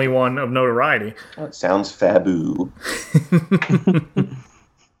the only one of notoriety. Oh, it sounds faboo.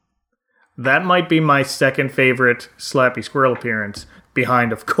 That might be my second favorite Slappy Squirrel appearance,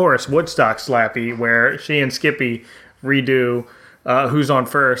 behind, of course, Woodstock Slappy, where she and Skippy redo Who's on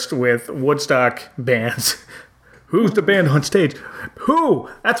First with Woodstock bands. Who's the band on stage? Who?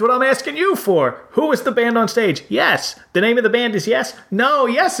 That's what I'm asking you for. Who is the band on stage? Yes. The name of the band is Yes. No,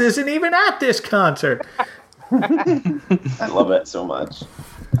 Yes isn't even at this concert. I love that so much.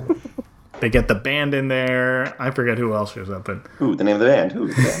 They get the band in there. I forget who else shows up. But Who? The name of the band? Who?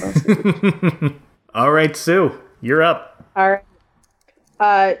 Yeah, all right, Sue, you're up. All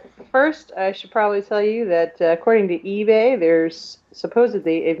right. First, I should probably tell you that according to eBay, there's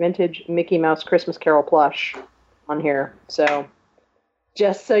supposedly a vintage Mickey Mouse Christmas Carol plush on here. So,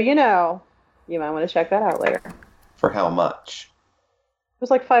 just so you know, you might want to check that out later. For how much? It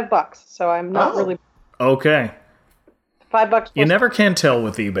was like $5, so I'm not really Okay. $5. You never can tell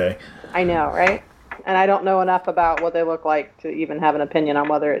with eBay. I know, right? And I don't know enough about what they look like to even have an opinion on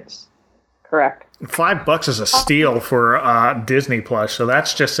whether it's correct. $5 is a steal for Disney Plus, so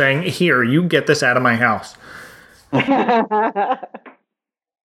that's just saying, here, you get this out of my house.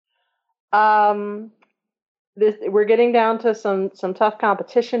 We're getting down to some tough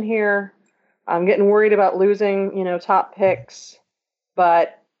competition here. I'm getting worried about losing, top picks,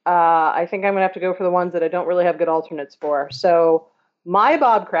 but I think I'm gonna have to go for the ones that I don't really have good alternates for. So my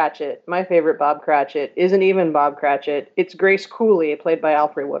Bob Cratchit, my favorite Bob Cratchit, isn't even Bob Cratchit. It's Grace Cooley, played by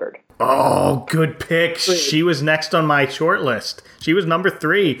Alfre Woodard. Oh, good pick. She was next on my short list. She was number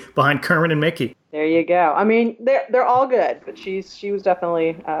 3 behind Kermit and Mickey. There you go. I mean, they're all good, but she was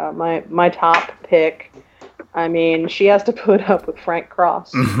definitely my top pick. I mean, she has to put up with Frank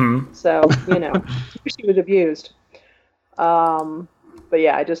Cross, so she was abused. But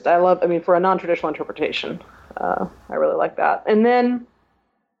yeah, I love. I mean, for a non-traditional interpretation, I really like that. And then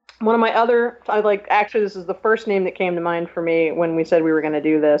one of my other, actually, this is the first name that came to mind for me when we said we were going to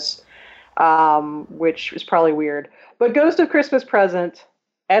do this. which is probably weird. But Ghost of Christmas Present,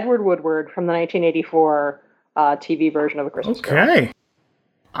 Edward Woodward from the 1984 TV version of A Christmas Carol. Okay.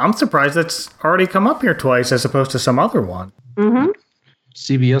 I'm surprised that's already come up here twice as opposed to some other one. Mm-hmm.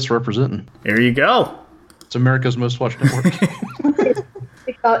 CBS representing. There you go. It's America's most watched network.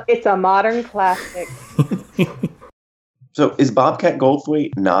 It's a modern classic. So is Bobcat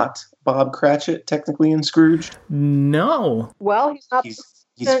Goldthwait not Bob Cratchit technically in Scrooge? No. Well, he's not.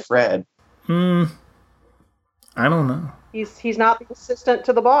 He's Fred. I don't know. He's not the assistant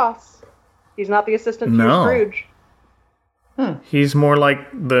to the boss. He's not the assistant to No. Scrooge. He's more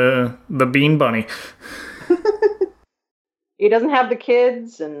like the Bean Bunny. He doesn't have the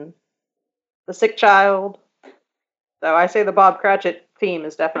kids and the sick child. So I say the Bob Cratchit theme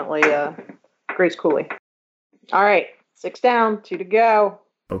is definitely Grace Cooley. All right, 6 down, 2 to go.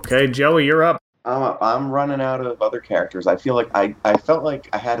 Okay, Joey, you're up. I'm running out of other characters. I feel like I felt like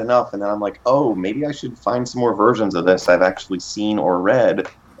I had enough, and then I'm like, oh, maybe I should find some more versions of this I've actually seen or read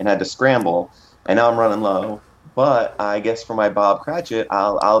and had to scramble. And now I'm running low. But I guess for my Bob Cratchit,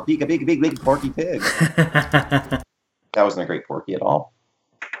 I'll pick a big Porky Pig. That wasn't a great Porky at all.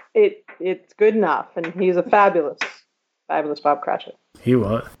 It's good enough, and he's a fabulous Bob Cratchit. He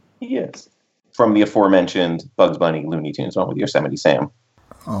was. He is. From the aforementioned Bugs Bunny Looney Tunes one with Yosemite Sam.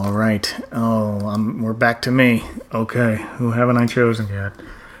 All right. We're back to me. Okay, who haven't I chosen yet?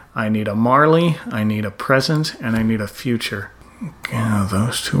 I need a Marley, I need a present, and I need a future. Okay,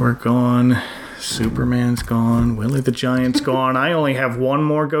 those two are gone. Superman's gone. Willie the Giant's gone. I only have one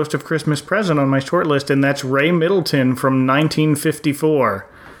more Ghost of Christmas Present on my short list, and that's Ray Middleton from 1954,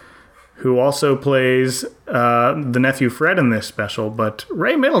 who also plays the nephew Fred in this special. But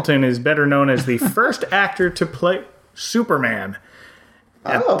Ray Middleton is better known as the first actor to play Superman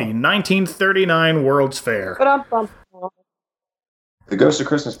at the 1939 World's Fair. The Ghost of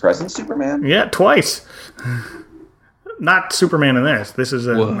Christmas Present Superman? Yeah, twice. Not Superman in this. This is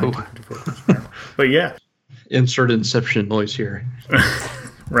a Whoa. 1954. But yeah. Insert Inception noise here.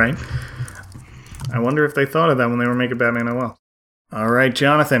 Right. I wonder if they thought of that when they were making Batman OL. All right,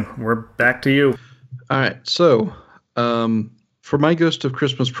 Jonathan, we're back to you. All right, so for my Ghost of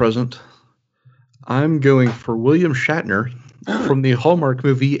Christmas Present, I'm going for William Shatner from the Hallmark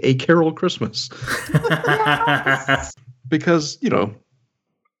movie A Carol Christmas. Because,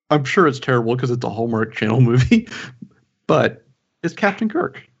 I'm sure it's terrible because it's a Hallmark Channel movie, but it's Captain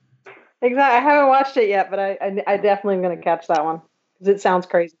Kirk. Exactly. I haven't watched it yet, but I definitely am going to catch that one because it sounds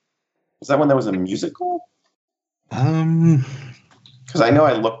crazy. Was that one that was a musical? Um, Because I know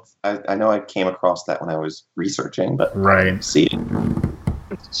I came across that when I was researching, but I Right. didn't see it.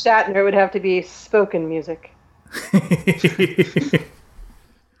 Shatner would have to be spoken music.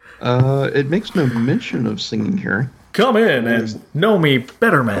 it makes no mention of singing here. Come in and know me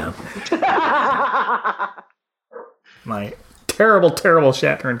better, man. My terrible, terrible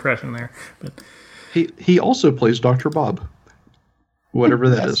Shatner impression there. But He also plays Dr. Bob, whatever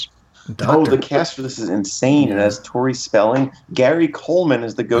that is. Oh, the cast for this is insane. It has Tori Spelling. Gary Coleman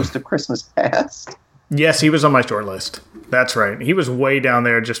is the Ghost of Christmas Past. yes, he was on my short list. That's right. He was way down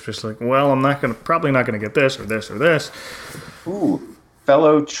there, just like, well, I'm probably not gonna get this or this or this. Ooh.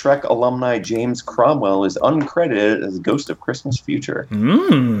 Fellow Trek alumni James Cromwell is uncredited as Ghost of Christmas Future.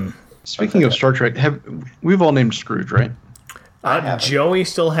 Speaking of Star Trek, we've all named Scrooge, right? Joey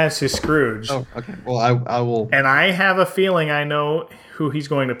still has his Scrooge. Oh, okay. Well, I will. And I have a feeling I know who he's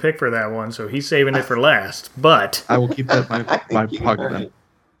going to pick for that one, so he's saving it for last. But I will keep that in my pocket then.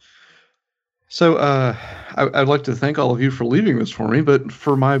 So I'd like to thank all of you for leaving this for me, but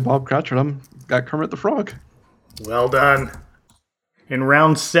for my Bob Cratchit, I'm got Kermit the Frog. well done. In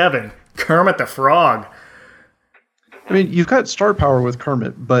round 7, Kermit the Frog. I mean, you've got star power with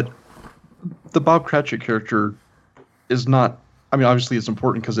Kermit, but the Bob Cratchit character is not. I mean, obviously it's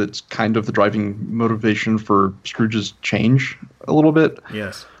important because it's kind of the driving motivation for Scrooge's change a little bit.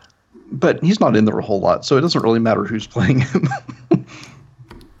 Yes. But he's not in there a whole lot, so it doesn't really matter who's playing him.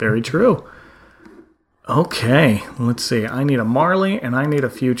 Very true. Okay, let's see. I need a Marley and I need a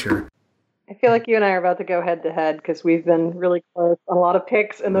future. I feel like you and I are about to go head to head because we've been really close on a lot of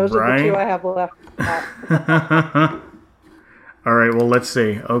picks, and those are Right. the two I have left. All right, well, let's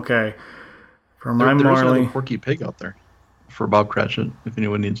see. Okay. For my There's Marley. another Porky Pig out there for Bob Cratchit, if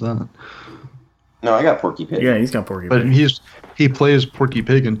anyone needs that. No, I got Porky Pig. Yeah, he's got Porky But Pig. he plays Porky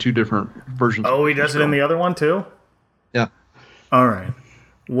Pig in 2 different versions. Oh, he does it in the other one too? Yeah. All right.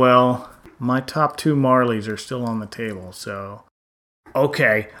 Well, my top 2 Marleys are still on the table, so.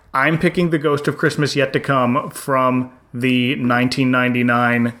 Okay, I'm picking the Ghost of Christmas Yet to Come from the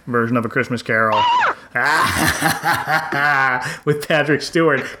 1999 version of A Christmas Carol. with Patrick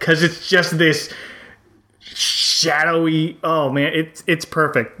Stewart, because it's just this shadowy. Oh man, it's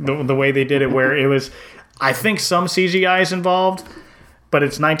perfect the way they did it. Where it was, I think some CGI is involved, but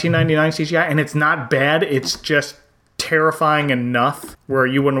it's 1999 CGI, and it's not bad. It's just terrifying enough where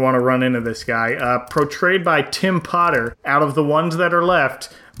you wouldn't want to run into this guy. Portrayed by Tim Potter. Out of the ones that are left,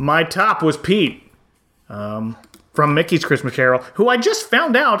 my top was Pete. From Mickey's Christmas Carol, who I just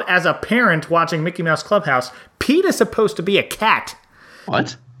found out as a parent watching Mickey Mouse Clubhouse, Pete is supposed to be a cat.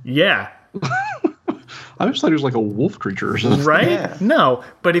 What? Yeah. I just thought he was like a wolf creature or something. Right? Yeah. No,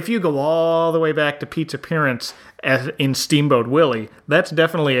 but if you go all the way back to Pete's appearance in Steamboat Willie, that's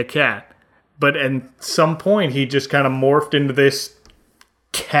definitely a cat. But at some point, he just kind of morphed into this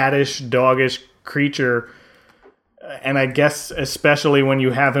cattish, doggish creature. And I guess especially when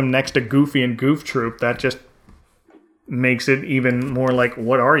you have him next to Goofy and Goof Troop, that just makes it even more like,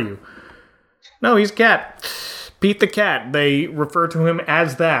 what are you? No, he's a cat. Pete the Cat. They refer to him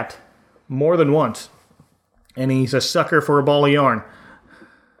as that more than once. And he's a sucker for a ball of yarn.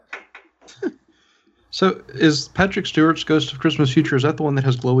 So is Patrick Stewart's Ghost of Christmas Future, is that the one that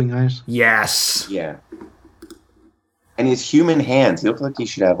has glowing eyes? Yes. Yeah. And he has human hands. He looks like he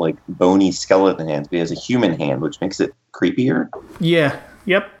should have like bony skeleton hands, but he has a human hand, which makes it creepier. Yeah.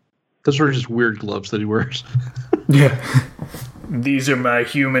 Yep. Those are just weird gloves that he wears. Yeah. These are my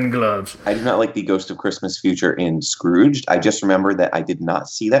human gloves. I do not like the Ghost of Christmas Future in Scrooged. I just remember that I did not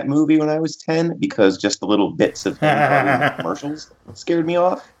see that movie when I was 10 because just the little bits of him in commercials scared me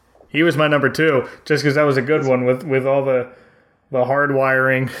off. He was my number 2, just because that was a good one with all the hard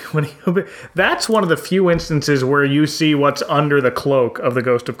wiring. That's one of the few instances where you see what's under the cloak of the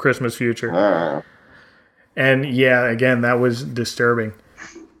Ghost of Christmas Future. And yeah, again, that was disturbing.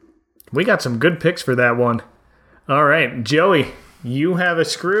 We got some good picks for that one. All right, Joey, you have a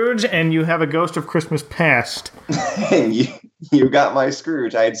Scrooge and you have a Ghost of Christmas Past. you got my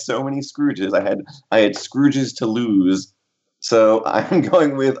Scrooge. I had so many Scrooges. I had Scrooges to lose. So I'm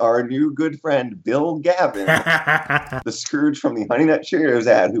going with our new good friend, Bill Gavin, the Scrooge from the Honey Nut Cheerios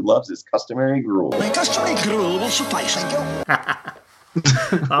ad who loves his customary gruel. My customary gruel will suffice, thank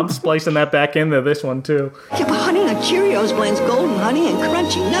you. I'm splicing that back into this one, too. Yeah, but Honey Nut Cheerios blends golden honey and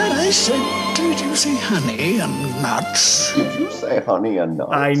crunchy nuts. I said, did you say honey and nuts? Did you say honey and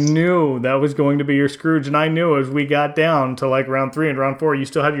nuts? I knew that was going to be your Scrooge, and I knew as we got down to like round 3 and round 4, you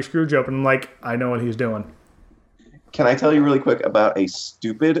still had your Scrooge open. I'm like, I know what he's doing. Can I tell you really quick about a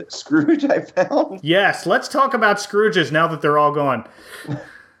stupid Scrooge I found? Yes, let's talk about Scrooges now that they're all gone.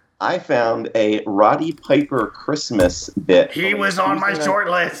 I found a Roddy Piper Christmas bit. He was on my short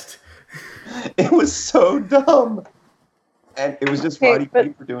list. It was so dumb. And it was just Roddy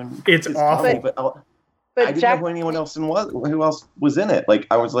Piper doing it's his awful. comedy, but I didn't know who anyone else who else was in it. Like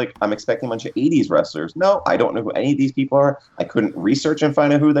I was like, I'm expecting a bunch of 80s wrestlers. No, I don't know who any of these people are. I couldn't research and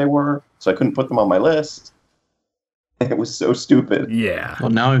find out who they were, so I couldn't put them on my list. It was so stupid. Yeah. Well,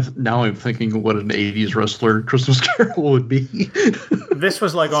 now I'm thinking what an 80s wrestler Christmas Carol would be. This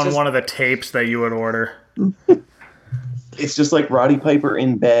was like on one of the tapes that you would order. It's just like Roddy Piper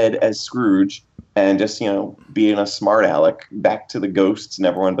in bed as Scrooge and just, being a smart aleck back to the ghosts and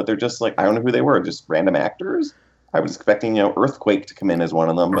everyone. But they're just like, I don't know who they were, just random actors. I was expecting, Earthquake to come in as one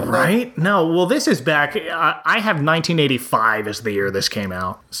of them. But right? No, well, this is back. I have 1985 as the year this came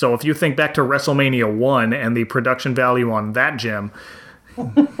out. So if you think back to WrestleMania 1 and the production value on that gem,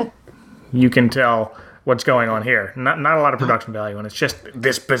 you can tell what's going on here. Not a lot of production value, and it's just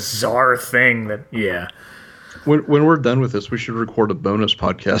this bizarre thing that, yeah. When we're done with this, we should record a bonus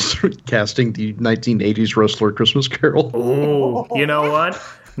podcast casting the 1980s wrestler Christmas Carol. Ooh, you know what?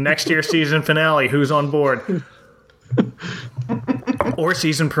 Next year's season finale, who's on board? Or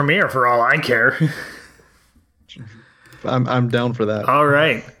season premiere, for all I care. I'm down for that. All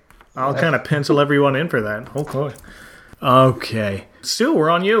right. I'll kind of pencil everyone in for that. Okay. Okay. Sue, we're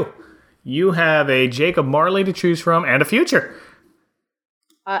on you. You have a Jacob Marley to choose from and a future.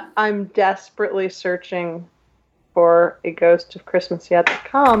 I'm desperately searching for a Ghost of Christmas Yet to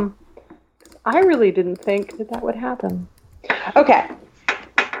Come. I really didn't think that would happen. Okay.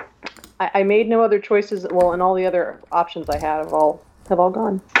 I made no other choices. Well, and all the other options I had have all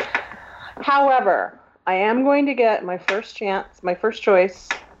gone. However, I am going to get my first choice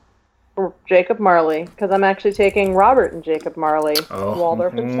for Jacob Marley, because I'm actually taking Robert and Jacob Marley,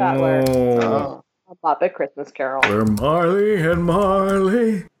 Waldorf and Statler, A Muppet Christmas Carol. We're Marley and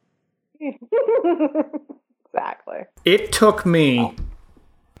Marley. Exactly. It took me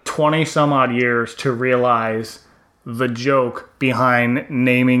 20 some odd years to realize the joke behind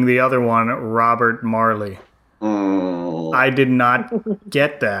naming the other one Robert Marley. I did not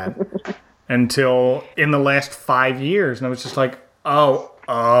get that. until in the last 5 years. And I was just like,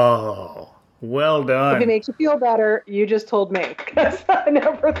 oh, well done. If it makes you feel better, you just told me, because I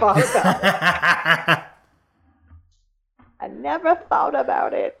never thought about it. I never thought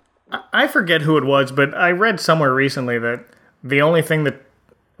about it. I forget who it was, but I read somewhere recently that the only thing that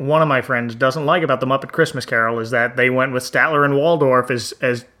one of my friends doesn't like about the Muppet Christmas Carol is that they went with Statler and Waldorf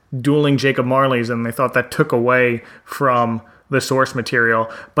as dueling Jacob Marleys, and they thought that took away from the source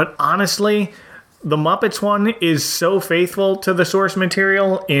material. But honestly, the Muppets one is so faithful to the source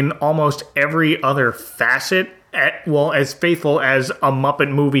material in almost every other facet, as faithful as a Muppet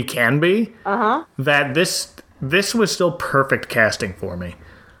movie can be, that this was still perfect casting for me.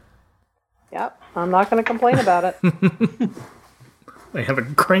 Yep, I'm not going to complain about it. They have a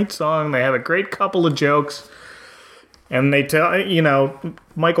great song. They have a great couple of jokes. And they tell,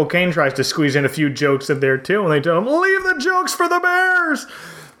 Michael Caine tries to squeeze in a few jokes in there too. And they tell him, leave the jokes for the bears.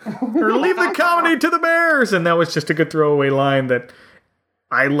 Or leave the comedy to the bears. And that was just a good throwaway line that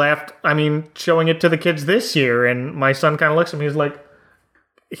I laughed. Showing it to the kids this year. And my son kind of looks at me. He's like,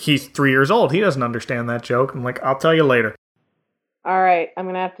 he's 3 years old. He doesn't understand that joke. I'm like, I'll tell you later. All right, I'm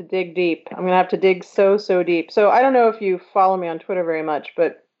going to have to dig deep. I'm going to have to dig so deep. So I don't know if you follow me on Twitter very much,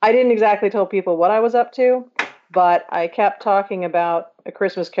 but I didn't exactly tell people what I was up to, but I kept talking about A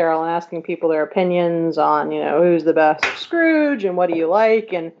Christmas Carol and asking people their opinions on, who's the best Scrooge and what do you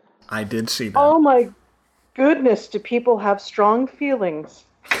like? And I did see that. Oh my goodness, do people have strong feelings?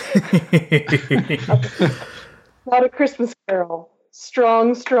 Not A Christmas Carol.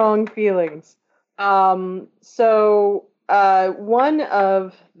 Strong feelings. One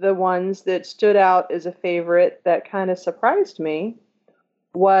of the ones that stood out as a favorite that kind of surprised me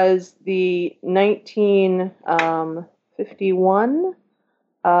was the 1951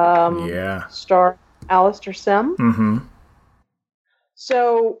 star Alistair Sim. Mm-hmm.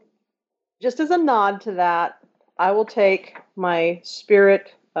 So, just as a nod to that, I will take my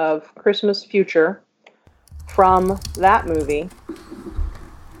Spirit of Christmas Future from that movie,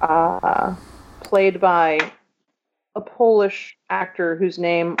 played by a Polish actor whose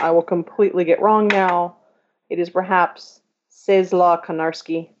name I will completely get wrong now. It is perhaps Czesław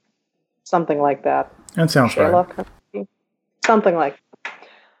Konarski. Something like that. That sounds right. Konarski. Something like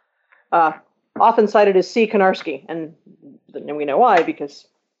that. Often cited as C. Konarski, and we know why, because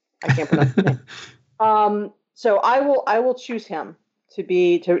I can't pronounce his name. So I will choose him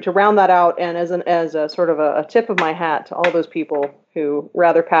to round that out, and as a sort of a tip of my hat to all those people who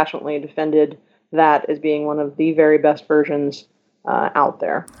rather passionately defended that as being one of the very best versions out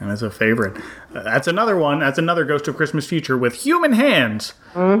there. And as a favorite. That's another one. That's another Ghost of Christmas Future with human hands.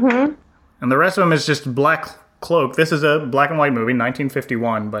 Mm-hmm. And the rest of them is just Black Cloak. This is a black and white movie,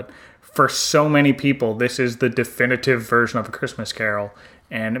 1951, but for so many people, this is the definitive version of A Christmas Carol.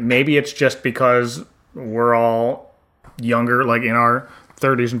 And maybe it's just because we're all younger, like in our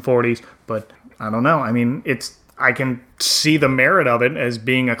 30s and 40s, but I don't know. I can see the merit of it as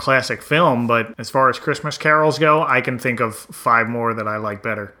being a classic film, but as far as Christmas carols go, I can think of 5 more that I like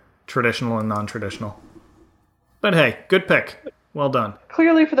better, traditional and non-traditional. But hey, good pick. Well done.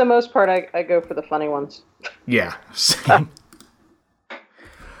 Clearly, for the most part, I go for the funny ones. Yeah, same.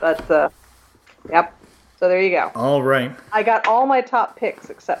 But, yep. So there you go. All right. I got all my top picks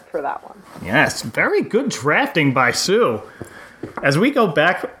except for that one. Yes, very good drafting by Sue. As we go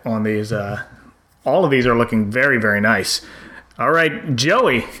back on these, all of these are looking very, very nice. All right,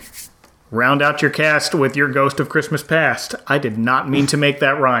 Joey, round out your cast with your Ghost of Christmas Past. I did not mean to make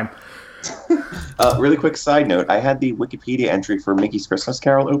that rhyme. Really quick side note, I had the Wikipedia entry for Mickey's Christmas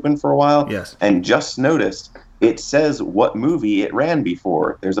Carol open for a while. Yes. And just noticed it says what movie it ran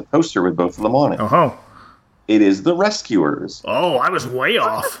before. There's a poster with both of them on it. Oh. It is The Rescuers. Oh, I was way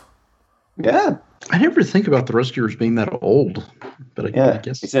off. Yeah. I never think about The Rescuers being that old, but I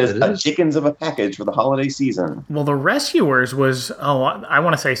guess it says chickens of a package for the holiday season. Well, The Rescuers was, I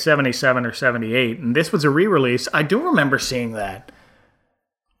want to say 77 or 78, and this was a re-release. I do remember seeing that.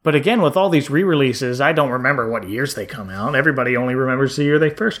 But again, with all these re-releases, I don't remember what years they come out. Everybody only remembers the year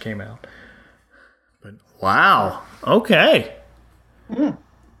they first came out. But wow. Okay. Yeah.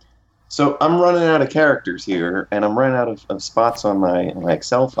 So I'm running out of characters here, and I'm running out of spots on my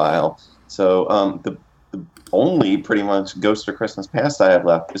Excel file. So the only pretty much Ghost of Christmas Past I have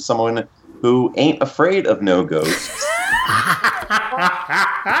left is someone who ain't afraid of no ghosts.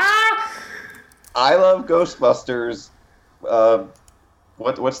 I love Ghostbusters.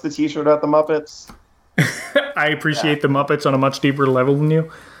 What's the T-shirt about the Muppets? I appreciate the Muppets on a much deeper level than you.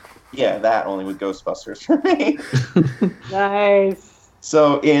 Yeah, that only with Ghostbusters for me. Nice.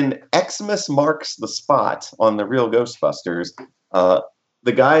 So in Xmas Marks the Spot on the real Ghostbusters,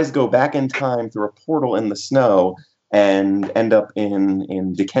 the guys go back in time through a portal in the snow and end up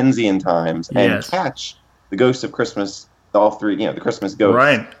in Dickensian times and catch the Ghost of Christmas, all three, the Christmas ghosts,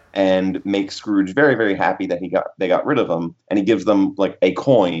 right, and make Scrooge very, very happy that they got rid of him, and he gives them like a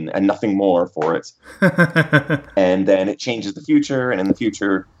coin and nothing more for it. And then it changes the future, and in the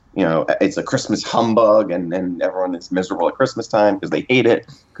future, it's a Christmas humbug, and everyone is miserable at Christmas time because they hate it,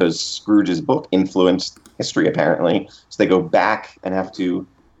 because Scrooge's book influenced history, apparently. So they go back and have to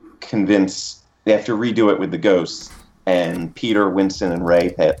redo it with the ghosts, and Peter, Winston, and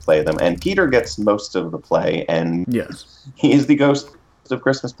Ray play them. And Peter gets most of the play, and he is the Ghost of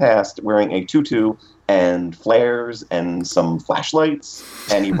Christmas Past, wearing a tutu and flares and some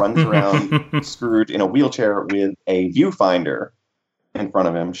flashlights, and he runs around Scrooge in a wheelchair with a viewfinder in front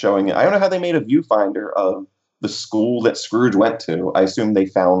of him, showing. I don't know how they made a viewfinder of the school that Scrooge went to. I assume they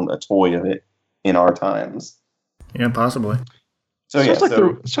found a toy of it in our times. Yeah, possibly. So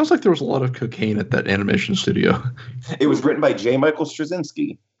sounds like there was a lot of cocaine at that animation studio. It was written by J. Michael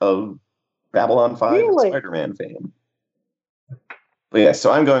Straczynski of Babylon 5 and Spider-Man fame. But yeah,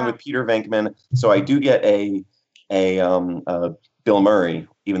 so I'm going with Peter Venkman. So I do get a Bill Murray,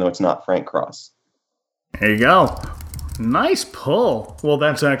 even though it's not Frank Cross. There you go. Nice pull. Well,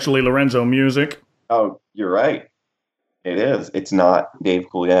 that's actually Lorenzo music. Oh, you're right. It is. It's not Dave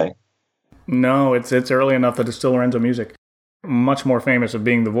Coulier. No, it's early enough that it's still Lorenzo music. Much more famous of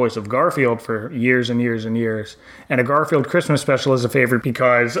being the voice of Garfield for years and years and years. And a Garfield Christmas special is a favorite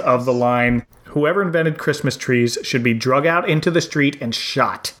because of the line, "Whoever invented Christmas trees should be drug out into the street and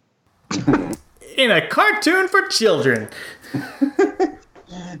shot." In a cartoon for children.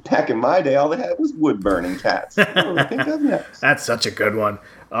 Back in my day, all they had was wood-burning cats. That's such a good one.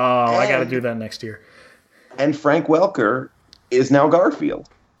 Oh, I got to do that next year. And Frank Welker is now Garfield.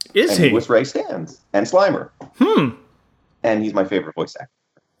 Is he? He was Ray Stantz and Slimer. And he's my favorite voice actor.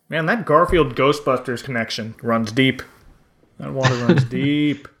 Man, that Garfield Ghostbusters connection runs deep. That water runs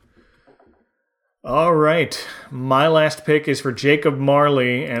deep. All right. My last pick is for Jacob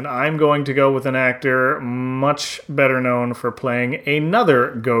Marley, and I'm going to go with an actor much better known for playing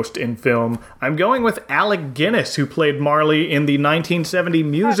another ghost in film. I'm going with Alec Guinness, who played Marley in the 1970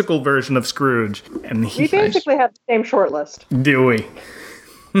 musical version of Scrooge. And we basically have the same short list. Do we?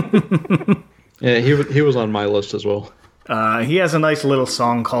 Yeah, he was on my list as well. He has a nice little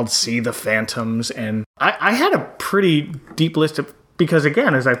song called "See the Phantoms," and I had a pretty deep list of, because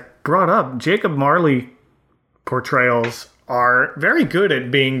again, as I brought up, Jacob Marley portrayals are very good at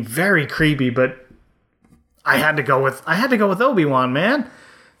being very creepy, but I had to go with Obi-Wan, man.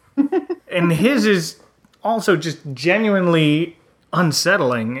 And his is also just genuinely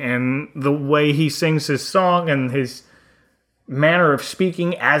unsettling, and the way he sings his song and his manner of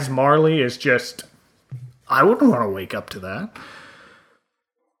speaking as Marley is just, I wouldn't want to wake up to that.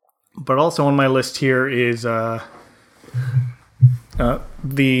 But also on my list here is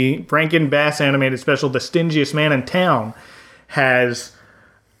the Rankin Bass animated special, The Stingiest Man in Town, has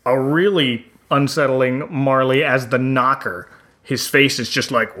a really unsettling Marley as the Knocker. His face is just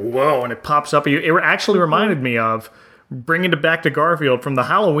like, whoa, and it pops up at you. It actually reminded me of bringing it back to Garfield from the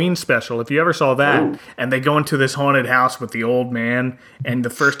Halloween special, if you ever saw that. Ooh. And they go into this haunted house with the old man, and the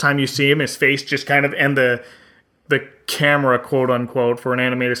first time you see him, his face just kind of, and the camera, quote unquote, for an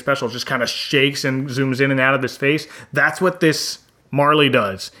animated special just kind of shakes and zooms in and out of his face. That's what this Marley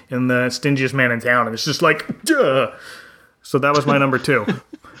does in The Stingiest Man in Town, and it's just like, duh. So that was my number 2.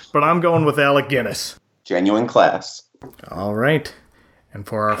 But I'm going with Alec Guinness. Genuine class. All right. And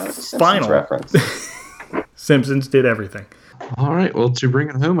for our final reference. Simpsons did everything. All right. Well, to bring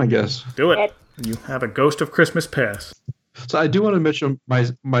it home, I guess. Do it. You have a Ghost of Christmas Past. So I do want to mention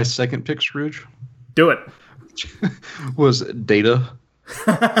my second pick, Scrooge. Do it. Was Data.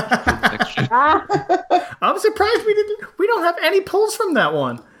 I'm surprised we don't have any pulls from that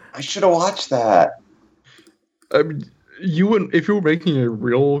one. I should have watched that. I mean, you wouldn't, if you were making a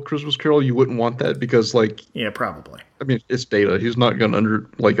real Christmas Carol, you wouldn't want that because, like, yeah, probably. I mean, it's Data. He's not going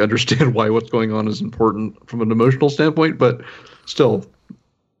to understand why what's going on is important from an emotional standpoint, but still,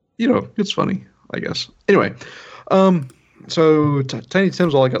 it's funny, I guess. Anyway, so Tiny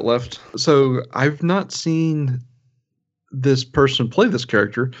Tim's all I got left. So I've not seen this person play this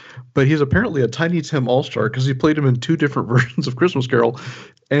character, but he's apparently a Tiny Tim all-star because he played him in 2 different versions of Christmas Carol,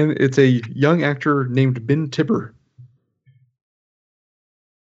 and it's a young actor named Ben Tibber.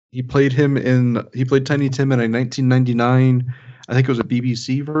 He played Tiny Tim in a 1999, I think it was a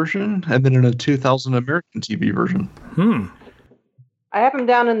BBC version, and then in a 2000 American TV version. I have him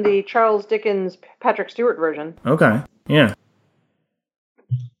down in the Charles Dickens Patrick Stewart version. Okay, yeah.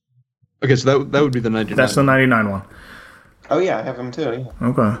 Okay, so that would be the 99. That's the 99 one. Oh yeah, I have him too. Yeah.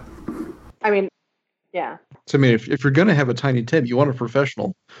 Okay. I mean, yeah. So, I mean, if you're going to have a Tiny Tim, you want a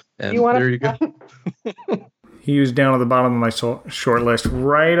professional. And You want there a you go. He was down at the bottom of my short list.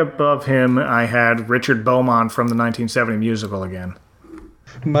 Right above him, I had Richard Beaumont from the 1970 musical again.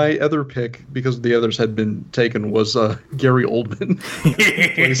 My other pick, because the others had been taken, was Gary Oldman.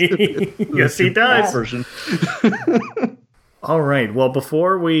 Yes, he does. Version. All right. Well,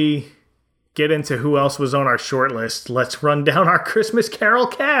 before we get into who else was on our short list, let's run down our Christmas Carol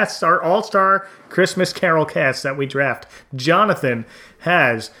casts, our all-star Christmas Carol cast that we draft. Jonathan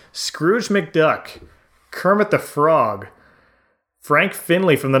has Scrooge McDuck, Kermit the Frog, Frank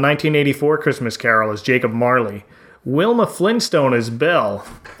Finley from the 1984 Christmas Carol as Jacob Marley, Wilma Flintstone as Belle,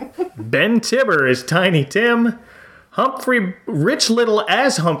 Ben Tibber as Tiny Tim, Rich Little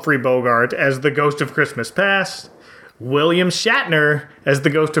as Humphrey Bogart as the Ghost of Christmas Past, William Shatner as the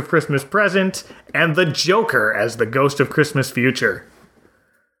Ghost of Christmas Present, and the Joker as the Ghost of Christmas Future.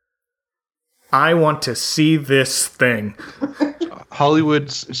 I want to see this thing. Hollywood,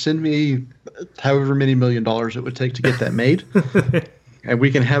 send me however many $1 million it would take to get that made, and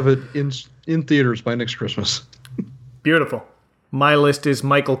we can have it in theaters by next Christmas. Beautiful. My list is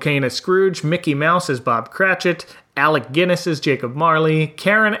Michael Caine as Scrooge, Mickey Mouse as Bob Cratchit, Alec Guinness as Jacob Marley,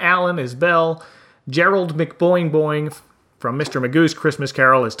 Karen Allen as Belle, Gerald McBoing Boing from Mr. Magoo's Christmas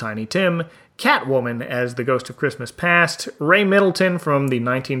Carol as Tiny Tim, Catwoman as the Ghost of Christmas Past, Ray Middleton from the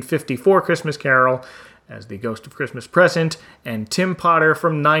 1954 Christmas Carol as the Ghost of Christmas Present, and Tim Potter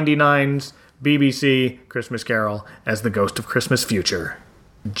from 99's BBC Christmas Carol as the Ghost of Christmas Future.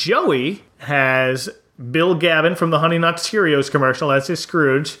 Joey has Bill Gavin from the Honey Nut Cheerios commercial as his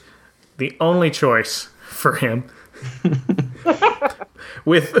Scrooge, the only choice for him.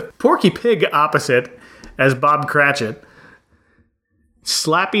 With Porky Pig opposite as Bob Cratchit,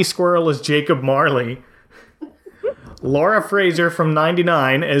 Slappy Squirrel as Jacob Marley, Laura Fraser from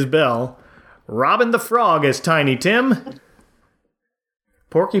 99 as Belle, Robin the Frog as Tiny Tim,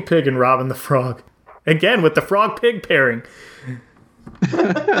 Porky Pig and Robin the Frog. Again, with the Frog-Pig pairing.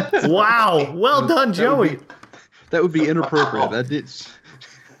 Wow, well done, Joey. That would be inappropriate. That is.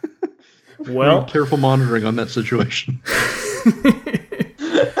 Well, careful monitoring on that situation.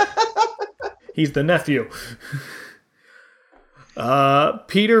 He's the nephew.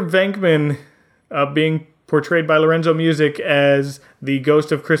 Peter Venkman being portrayed by Lorenzo Music as the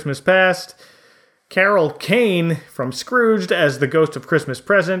Ghost of Christmas Past, Carol Kane from Scrooged as the Ghost of Christmas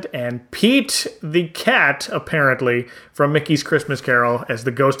Present, and Pete the Cat, apparently, from Mickey's Christmas Carol as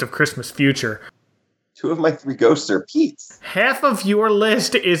the Ghost of Christmas Future. 2 of my 3 ghosts are Pete's. Half of your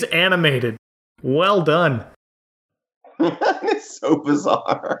list is animated. Well done. It's so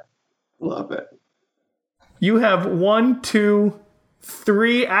bizarre. Love it. You have 1, 2,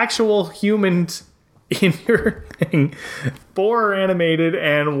 3 actual humans in your thing. 4 are animated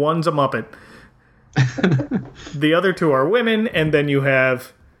and 1's a Muppet. The other 2 are women, and then you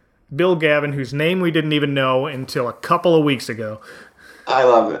have Bill Gavin, whose name we didn't even know until a couple of weeks ago. I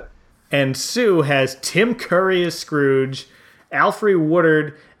love it. And Sue has Tim Curry as Scrooge, Alfre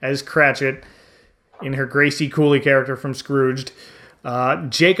Woodard as Cratchit in her Gracie Cooley character from Scrooged,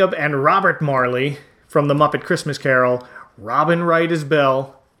 Jacob and Robert Marley from the Muppet Christmas Carol, Robin Wright as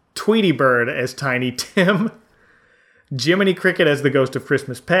Belle, Tweety Bird as Tiny Tim, Jiminy Cricket as the Ghost of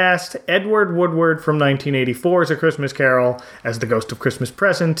Christmas Past, Edward Woodward from 1984's A Christmas Carol as the Ghost of Christmas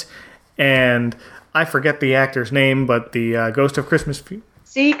Present, and I forget the actor's name, but the Ghost of Christmas...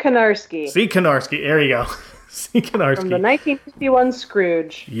 C. Konarski. C. Konarski, there you go. C. Konarski. From the 1951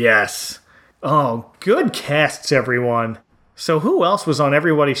 Scrooge. Yes. Oh, good casts, everyone. So who else was on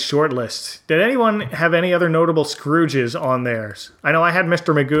everybody's short list? Did anyone have any other notable Scrooges on theirs? I know I had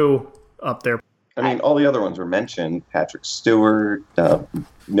Mr. Magoo up there. I mean, all the other ones were mentioned. Patrick Stewart.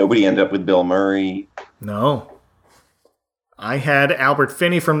 Nobody ended up with Bill Murray. No. I had Albert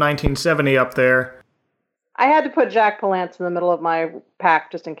Finney from 1970 up there. I had to put Jack Palance in the middle of my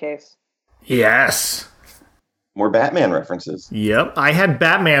pack just in case. Yes. More Batman references. Yep. I had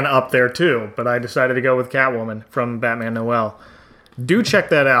Batman up there too, but I decided to go with Catwoman from Batman Noel. Do check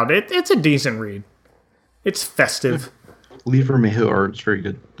that out. It's a decent read. It's festive. Lee Vermejo art. It's very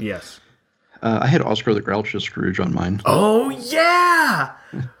good. Yes. I had Oscar the Grouch as Scrooge on mine. Oh, yeah!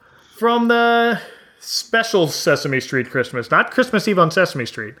 From the special Sesame Street Christmas. Not Christmas Eve on Sesame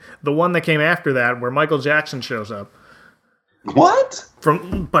Street. The one that came after that where Michael Jackson shows up. What?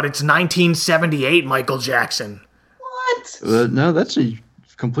 But it's 1978 Michael Jackson. What? No, that's a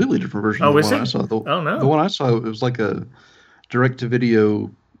completely different version of the one I saw. No. The one I saw, it was like a direct-to-video,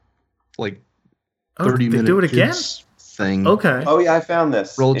 like 30-minute do it again? kids thing. Okay. Oh, yeah, I found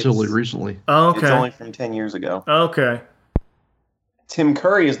this. Relatively recently. Okay. It's only from 10 years ago. Okay. Tim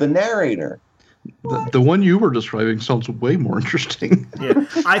Curry is the narrator. The one you were describing sounds way more interesting. Yeah,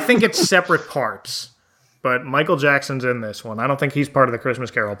 I think it's separate parts, but Michael Jackson's in this one. I don't think he's part of the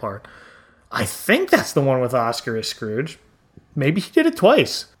Christmas Carol part. I think that's the one with Oscar as Scrooge. Maybe he did it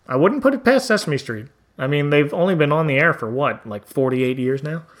twice. I wouldn't put it past Sesame Street. I mean, they've only been on the air for what, like 48 years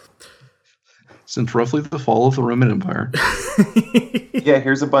now? Since roughly the fall of the Roman Empire. Yeah,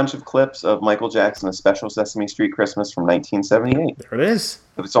 here's a bunch of clips of Michael Jackson, A Special Sesame Street Christmas from 1978. There it is.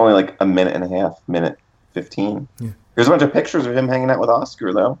 It's only like a minute and a half, minute 15. Yeah. Here's a bunch of pictures of him hanging out with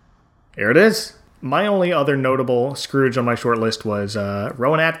Oscar, though. Here it is. My only other notable Scrooge on my short list was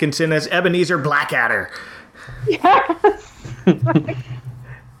Rowan Atkinson as Ebenezer Blackadder. Yes.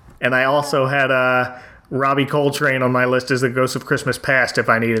 And I also had Robbie Coltrane on my list as the Ghost of Christmas Past if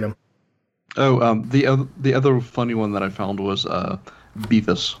I needed him. Oh, the other funny one that I found was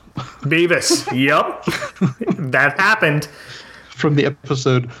Beavis. Beavis, yep. That happened. From the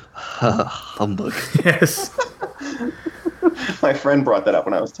episode Humbug. Yes. My friend brought that up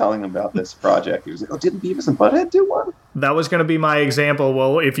when I was telling him about this project. He was like, oh, didn't Beavis and Butthead do one? That was going to be my example.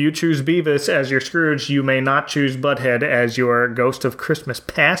 Well, if you choose Beavis as your Scrooge, you may not choose Butthead as your Ghost of Christmas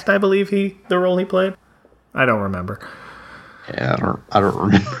Past, I believe the role he played. I don't remember. Yeah, I don't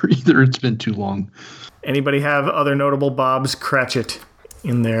remember either. It's been too long. Anybody have other notable Bob's Cratchit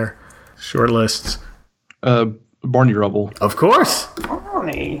in their short lists? Barney Rubble. Of course.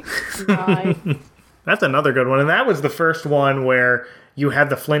 Barney. Nice. That's another good one. And that was the first one where you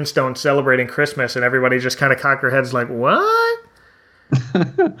had the Flintstones celebrating Christmas and everybody just kind of cocked their heads like, what?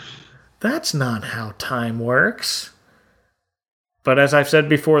 That's not how time works. But as I've said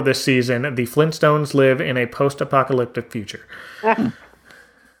before this season, the Flintstones live in a post-apocalyptic future.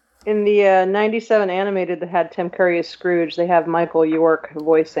 In the 97 animated that had Tim Curry as Scrooge, they have Michael York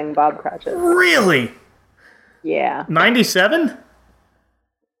voicing Bob Cratchit. Really? Yeah. 97?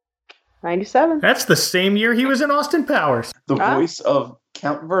 97. That's the same year he was in Austin Powers. The voice of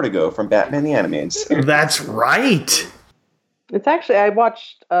Count Vertigo from Batman the Animated Series. That's right. It's actually, I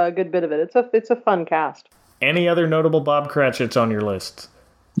watched a good bit of it. It's a fun cast. Any other notable Bob Cratchits on your list?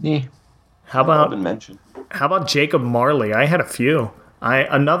 Yeah. How about Jacob Marley? I had a few.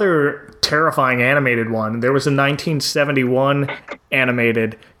 Another terrifying animated one. There was a 1971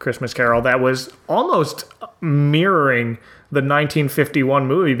 animated Christmas Carol that was almost mirroring the 1951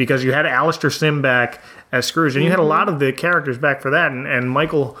 movie because you had Alistair Sim back as Scrooge, and you had a lot of the characters back for that, and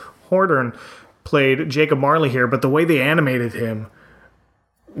Michael Hordern played Jacob Marley here, but the way they animated him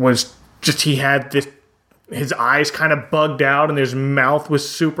was just, he had his eyes kind of bugged out, and his mouth was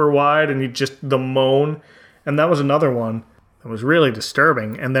super wide, and the moan, and that was another one that was really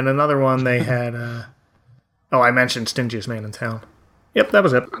disturbing. And then another one they had, I mentioned Stingiest Man in Town. Yep, that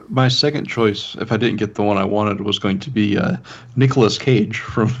was it. My second choice, if I didn't get the one I wanted, was going to be Nicolas Cage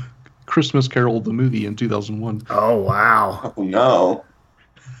from Christmas Carol, the movie in 2001. Oh, wow. Oh, no.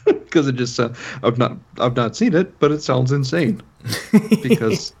 Because it just, I've not seen it, but it sounds insane.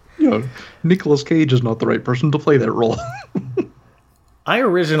 Because, Nicolas Cage is not the right person to play that role. I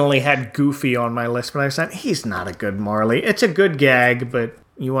originally had Goofy on my list, but I said, he's not a good Marley. It's a good gag, but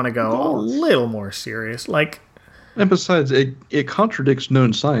you want to go a little more serious. And besides, it contradicts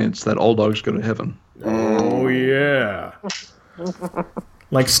known science that all dogs go to heaven. Oh, yeah.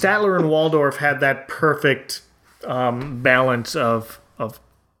 Like Statler and Waldorf had that perfect balance of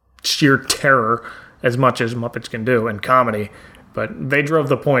sheer terror, as much as Muppets can do, and comedy. But they drove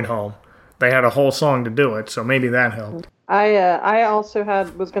the point home. They had a whole song to do it, so maybe that helped. I also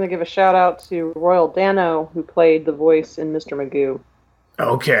was going to give a shout out to Royal Dano, who played the voice in Mr. Magoo.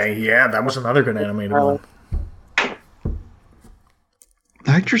 Okay, yeah, that was another good animated one.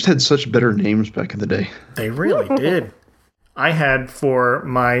 Actors had such better names back in the day. They really did. I had, for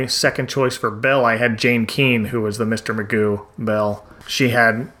my second choice for Belle, I had Jane Keane, who was the Mr. Magoo Belle. She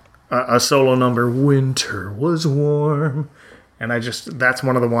had a solo number, Winter Was Warm. And that's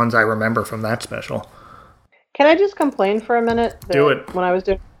one of the ones I remember from that special. Can I just complain for a minute? Do it. When I was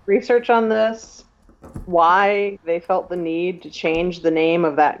doing research on this, why they felt the need to change the name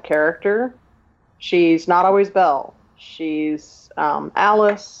of that character. She's not always Belle. She's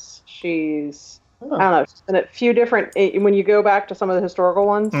Alice. She's, I don't know, she's in a few different, when you go back to some of the historical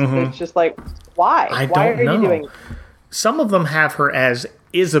ones, it's just like, why? Why are you doing this? Some of them have her as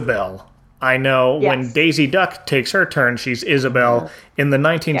Isabel. I know when Daisy Duck takes her turn, she's Isabel. In the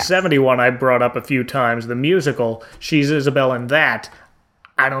 1971 I brought up a few times, the musical, she's Isabel in that.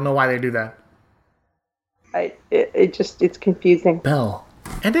 I don't know why they do that. It's confusing. Belle.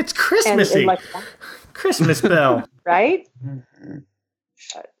 And it's Christmassy. And Christmas Belle. Right?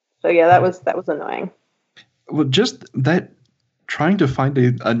 So yeah, that was annoying. Well, just that trying to find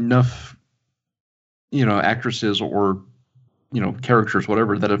enough, actresses or, characters,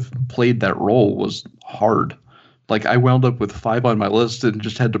 whatever, that have played that role was hard. Like, I wound up with 5 on my list and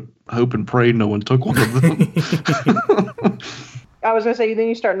just had to hope and pray no one took one of them. I was going to say, then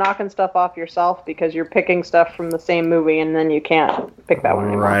you start knocking stuff off yourself because you're picking stuff from the same movie, and then you can't pick that one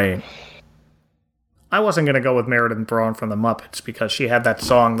anymore. Right. I wasn't going to go with Meredith Braun from the Muppets because she had that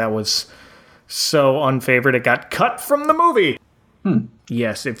song that was so unfavored it got cut from the movie.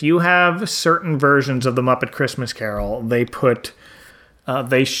 Yes, if you have certain versions of the Muppet Christmas Carol, they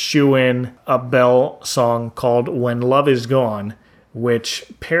shoe in a Belle song called When Love Is Gone, which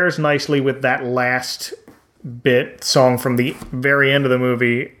pairs nicely with that last bit song from the very end of the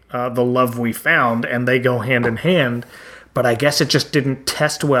movie, The Love We Found, and they go hand in hand. But I guess it just didn't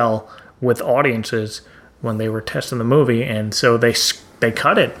test well with audiences when they were testing the movie, and so they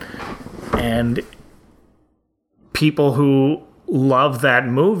cut it. And people who love that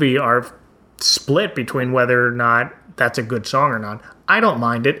movie are split between whether or not that's a good song or not. I don't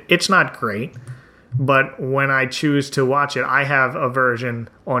mind it. It's not great. But when I choose to watch it, I have a version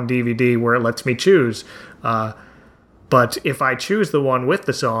on DVD where it lets me choose. But if I choose the one with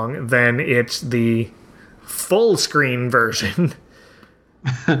the song, then it's the full screen version.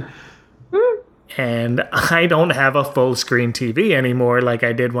 And I don't have a full screen TV anymore like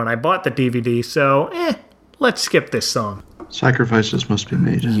I did when I bought the DVD. So, let's skip this song. Sacrifices must be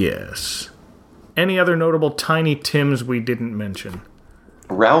made. Yes. Any other notable Tiny Tims we didn't mention?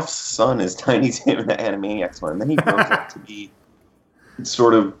 Ralph's son is Tiny Tim in the Animaniacs one, and then he grows up to be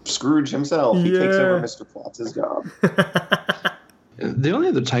sort of Scrooge himself. He takes over Mr. Potts' job. The only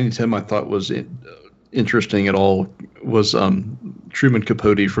other Tiny Tim I thought was interesting at all was Truman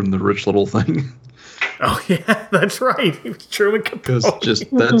Capote from The Rich Little Thing. Oh, yeah, that's right. He was Truman Capote. Because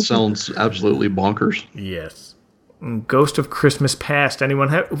that sounds absolutely bonkers. Yes. Ghost of Christmas Past. Anyone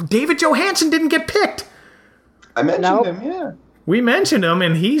have? David Johansen didn't get picked. I mentioned him, yeah. We mentioned him,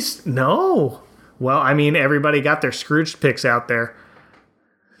 and he's no. Well, I mean, everybody got their Scrooge picks out there.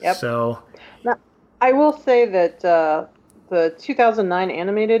 Yep. So, now, I will say that the 2009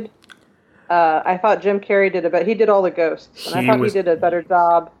 animated, I thought Jim Carrey he did all the ghosts, and I thought he did a better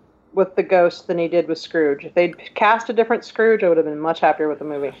job with the ghosts than he did with Scrooge. If they'd cast a different Scrooge, I would have been much happier with the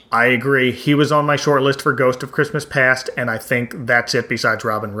movie. I agree. He was on my short list for Ghost of Christmas Past, and I think that's it besides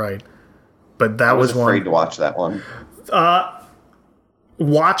Robin Wright. But that was one. I was afraid to watch that one.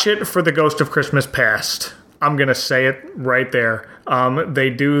 Watch it for the Ghost of Christmas Past. I'm going to say it right there. They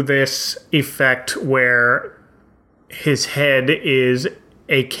do this effect where his head is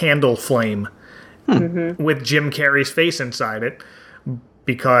a candle flame with Jim Carrey's face inside it.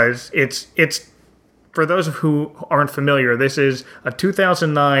 Because it's for those who aren't familiar, this is a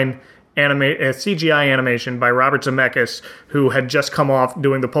 2009 CGI animation by Robert Zemeckis, who had just come off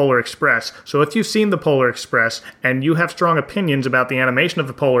doing the Polar Express. So if you've seen the Polar Express and you have strong opinions about the animation of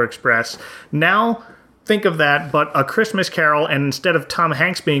the Polar Express, now think of that, but A Christmas Carol, and instead of Tom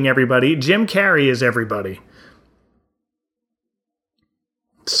Hanks being everybody, Jim Carrey is everybody.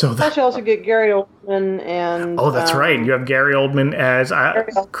 So Plus, you also get Gary Oldman and... Oh, that's right. You have Gary Oldman as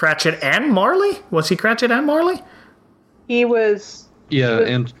Cratchit and Marley? Was he Cratchit and Marley? He was... Yeah,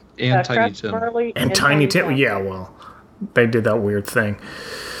 and Tiny Tim. Marley and Tiny Tim. Yeah, well, they did that weird thing.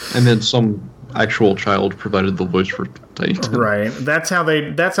 And then some actual child provided the voice for Tiny Tim. Right. That's how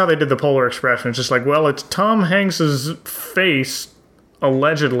they did the Polar Express. And it's just like, well, it's Tom Hanks's face,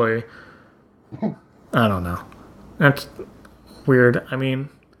 allegedly. I don't know. That's weird. I mean,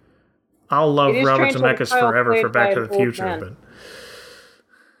 I'll love Robert Zemeckis forever for Back to the Future,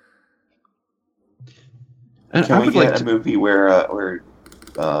 but can we get a movie where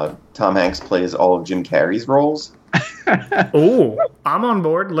Tom Hanks plays all of Jim Carrey's roles? Oh, I'm on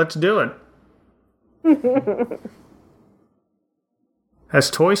board. Let's do it. Has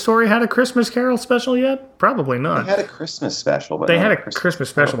Toy Story had a Christmas Carol special yet? Probably not. They had a Christmas special, but they had a Christmas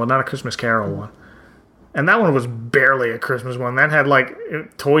special, but not a Christmas Carol one. And that one was barely a Christmas one. That had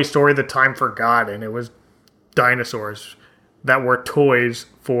like Toy Story: The Time Forgotten. It was dinosaurs that were toys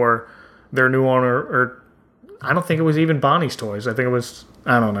for their new owner, or I don't think it was even Bonnie's toys. I think it was,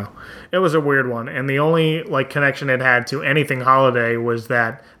 I don't know. It was a weird one. And the only like connection it had to anything holiday was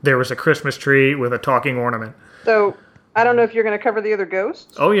that there was a Christmas tree with a talking ornament. So I don't know if you're going to cover the other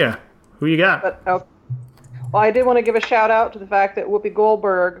ghosts. Oh yeah, who you got? But well, I did want to give a shout out to the fact that Whoopi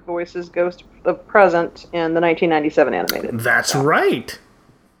Goldberg voices Ghost of Present in the 1997 animated. That's right.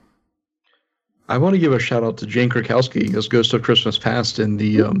 I want to give a shout out to Jane Krakowski as Ghost of Christmas Past in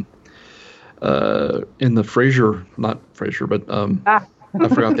the Frasier, not Frasier, but I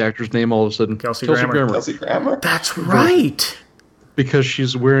forgot the actor's name all of a sudden. Kelsey Grammer. Kelsey Grammer. That's right. because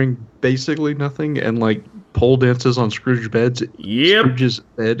she's wearing basically nothing and like pole dances on Scrooge's beds. Yep. Scrooge's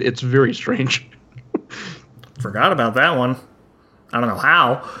bed. It's very strange. Forgot about that one. I don't know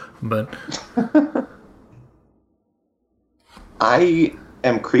how, but I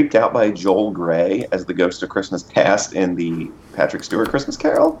am creeped out by Joel Grey as the Ghost of Christmas Past in the Patrick Stewart Christmas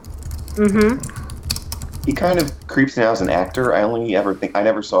Carol. Mm-hmm. He kind of creeps me out as an actor. I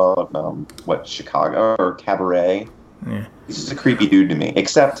never saw Chicago or Cabaret. yeah. He's just a creepy dude to me.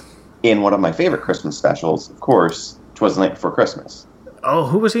 Except in one of my favorite Christmas specials, of course, 'Twas the Night Before Christmas. Oh,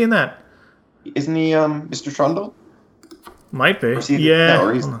 who was he in that? Isn't he Mr. Trundle? Might be. Or is he Yeah.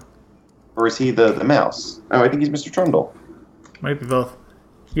 or is he the mouse? Oh, I think he's Mr. Trundle. Might be both.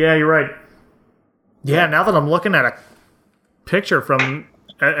 Yeah, you're right. Yeah, now that I'm looking at a picture from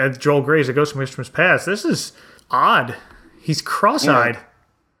at Joel Grey's A Ghost of Christmas Past, this is odd. He's cross-eyed.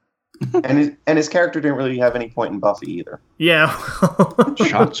 And his character didn't really have any point in Buffy either. Yeah.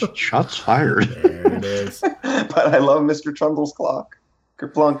 Shots fired. There it is. But I love Mr. Trundle's clock.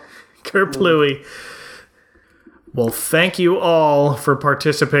 Kerplunk. Kerplooey. Well, thank you all for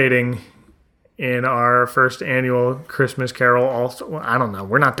participating in our first annual Christmas Carol. Also, well, I don't know.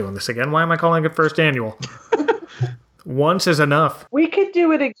 We're not doing this again. Why am I calling it first annual? Once is enough. We could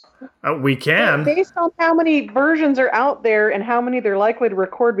do it again. We can. Based on how many versions are out there and how many they're likely to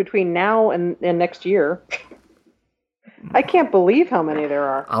record between now and next year. I can't believe how many there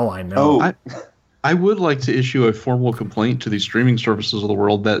are. Oh, I know. Oh, I would like to issue a formal complaint to these streaming services of the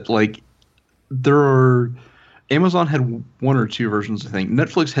world that, like, Amazon had one or two versions, I think.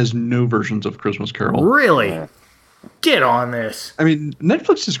 Netflix has no versions of Christmas Carol. Really? Get on this. I mean,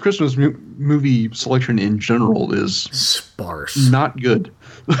 Netflix's Christmas movie selection in general is Sparse. not good.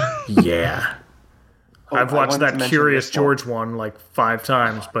 Yeah. Oh, I've I watched wanted to that mention Curious this one. George one like 5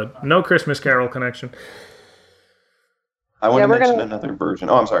 times, but no Christmas Carol connection. I want to we're mention gonna- another version.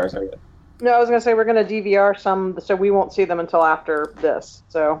 Oh, I'm sorry. No, I was going to say we're going to DVR some, so we won't see them until after this.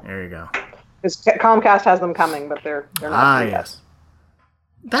 So, There you go. because Comcast has them coming, but they're not. Ah, here yet. yes.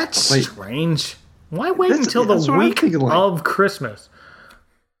 That's Wait. strange. Why wait That's until the what I'm week thinking, like. of Christmas?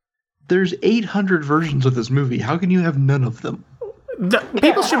 There's 800 versions of this movie. How can you have none of them?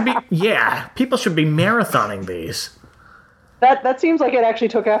 People should be people should be marathoning these. That seems like it actually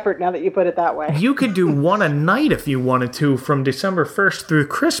took effort. Now that you put it that way. You could do one a night if you wanted to from December 1st through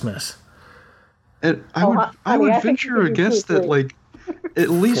Christmas. And I Oh, would honey, I would I think venture you a could do guess that 2 or 3. like at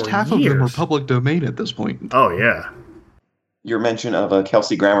least For half of them are years. public domain at this point. Oh yeah. Your mention of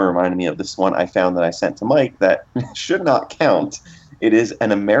Kelsey Grammer reminded me of this one I found that I sent to Mike that should not count. It is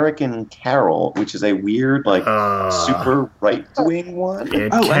An American Carol, which is a weird, like, super right-wing one.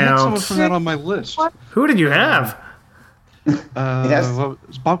 It Oh, I had someone counts. from that on my list. Who did you have? has- Well,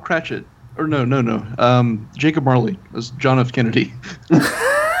 it's Bob Cratchit. Or no. Jacob Marley as John F. Kennedy.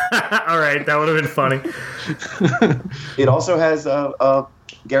 All right, that would have been funny. It also has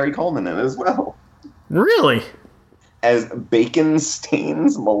Gary Coleman in it as well. Really? As Bacon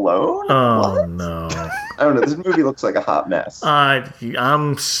Stains Malone? Oh What? no. I don't know. This movie looks like a hot mess.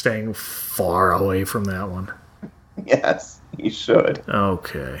 I'm staying far away from that one. Yes, you should.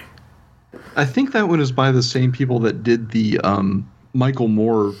 Okay. I think that one is by the same people that did the Michael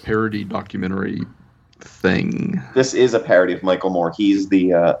Moore parody documentary thing. This is a parody of Michael Moore. He's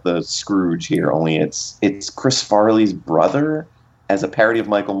the Scrooge here, only it's Chris Farley's brother as a parody of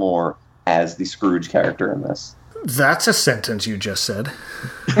Michael Moore as the Scrooge character in this. That's a sentence you just said.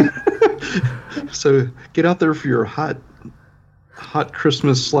 So get out there for your hot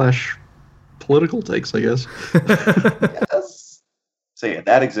Christmas / political takes, I guess. Yes. So yeah,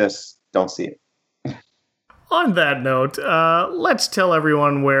 that exists. Don't see it. On that note, let's tell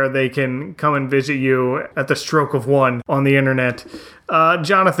everyone where they can come and visit you at the stroke of one on the internet.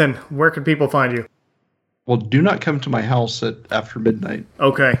 Jonathan, where can people find you? Well, do not come to my house after midnight.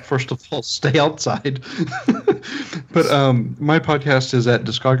 Okay. First of all, stay outside. But my podcast is at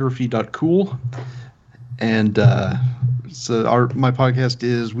discography.cool. And my podcast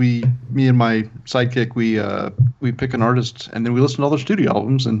is me and my sidekick, we pick an artist and then we listen to all their studio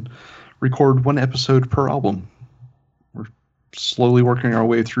albums and record one episode per album. We're slowly working our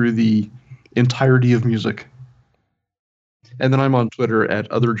way through the entirety of music. And then I'm on Twitter at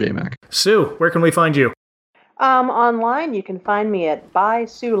otherjmac. Sue, where can we find you? Online, you can find me at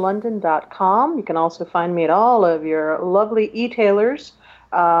buysuelondon.com. You can also find me at all of your lovely e-tailers.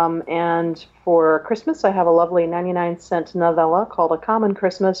 And for Christmas, I have a lovely 99-cent novella called A Common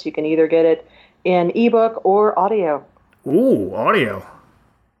Christmas. You can either get it in ebook or audio. Ooh, audio.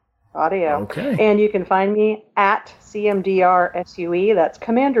 Okay. Okay. And you can find me at CMDRSUE. That's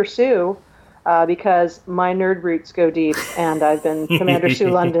Commander Sue because my nerd roots go deep, and I've been Commander Sue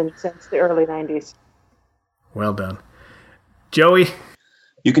London since the early 90s. Well done. Joey?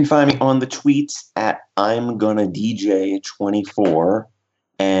 You can find me on the tweets at I'm Gonna DJ24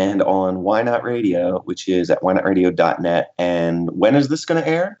 and on Why Not Radio, which is at whynotradio.net. And when is this going to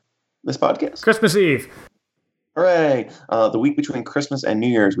air, this podcast? Christmas Eve. Hooray! The week between Christmas and New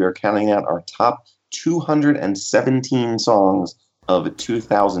Year's, we are counting out our top 217 songs of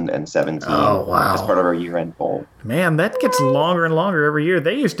 2017. Oh, wow. As part of our year-end poll. Man, that gets longer and longer every year.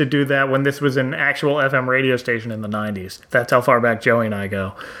 They used to do that when this was an actual FM radio station in the 90s. That's how far back Joey and I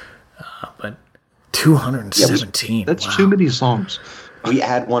go. But 217. That's wow. too many songs. We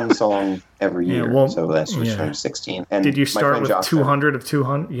add one song every year, Yeah, well, so that's yeah. 216. And Did you my start friend with Josh 200 of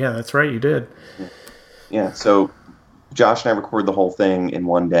 200? Yeah, that's right, you did. Yeah, so Josh and I record the whole thing in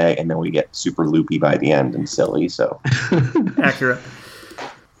one day, and then we get super loopy by the end and silly, so. Accurate.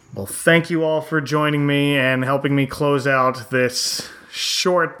 Well, thank you all for joining me and helping me close out this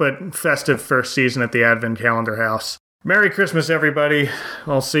short but festive first season at the Advent Calendar House. Merry Christmas, everybody.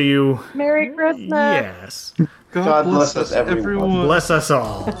 I'll see you. Merry Christmas. Yes. God bless us, everyone. Bless us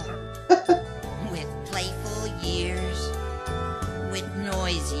all. With playful years, with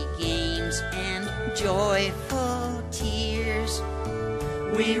noisy games and joyful tears,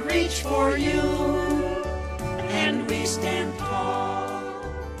 we reach for you and we stand tall.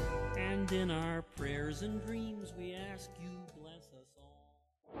 And in our prayers and dreams we ask you bless us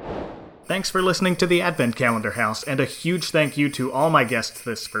all. Thanks for listening to the Advent Calendar House, and a huge thank you to all my guests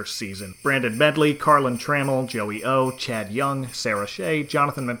this first season. Brandon Medley, Carlin Trammell, Joey O, Chad Young, Sarah Shea,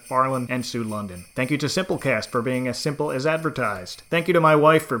 Jonathan McFarlane, and Sue London. Thank you to Simplecast for being as simple as advertised. Thank you to my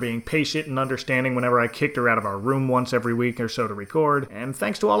wife for being patient and understanding whenever I kicked her out of our room once every week or so to record. And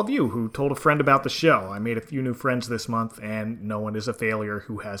thanks to all of you who told a friend about the show. I made a few new friends this month, and no one is a failure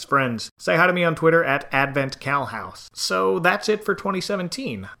who has friends. Say hi to me on Twitter at AdventCalHouse. So that's it for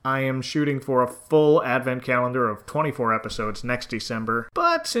 2017. I am shooting for a full Advent calendar of 24 episodes next December,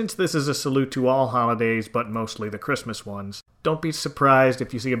 but since this is a salute to all holidays, but mostly the Christmas ones, don't be surprised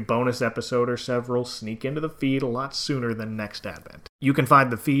if you see a bonus episode or several sneak into the feed a lot sooner than next Advent. You can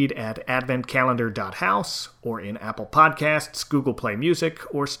find the feed at adventcalendar.house or in Apple Podcasts, Google Play Music,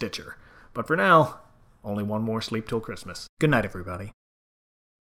 or Stitcher. But for now, only one more sleep till Christmas. Good night, everybody.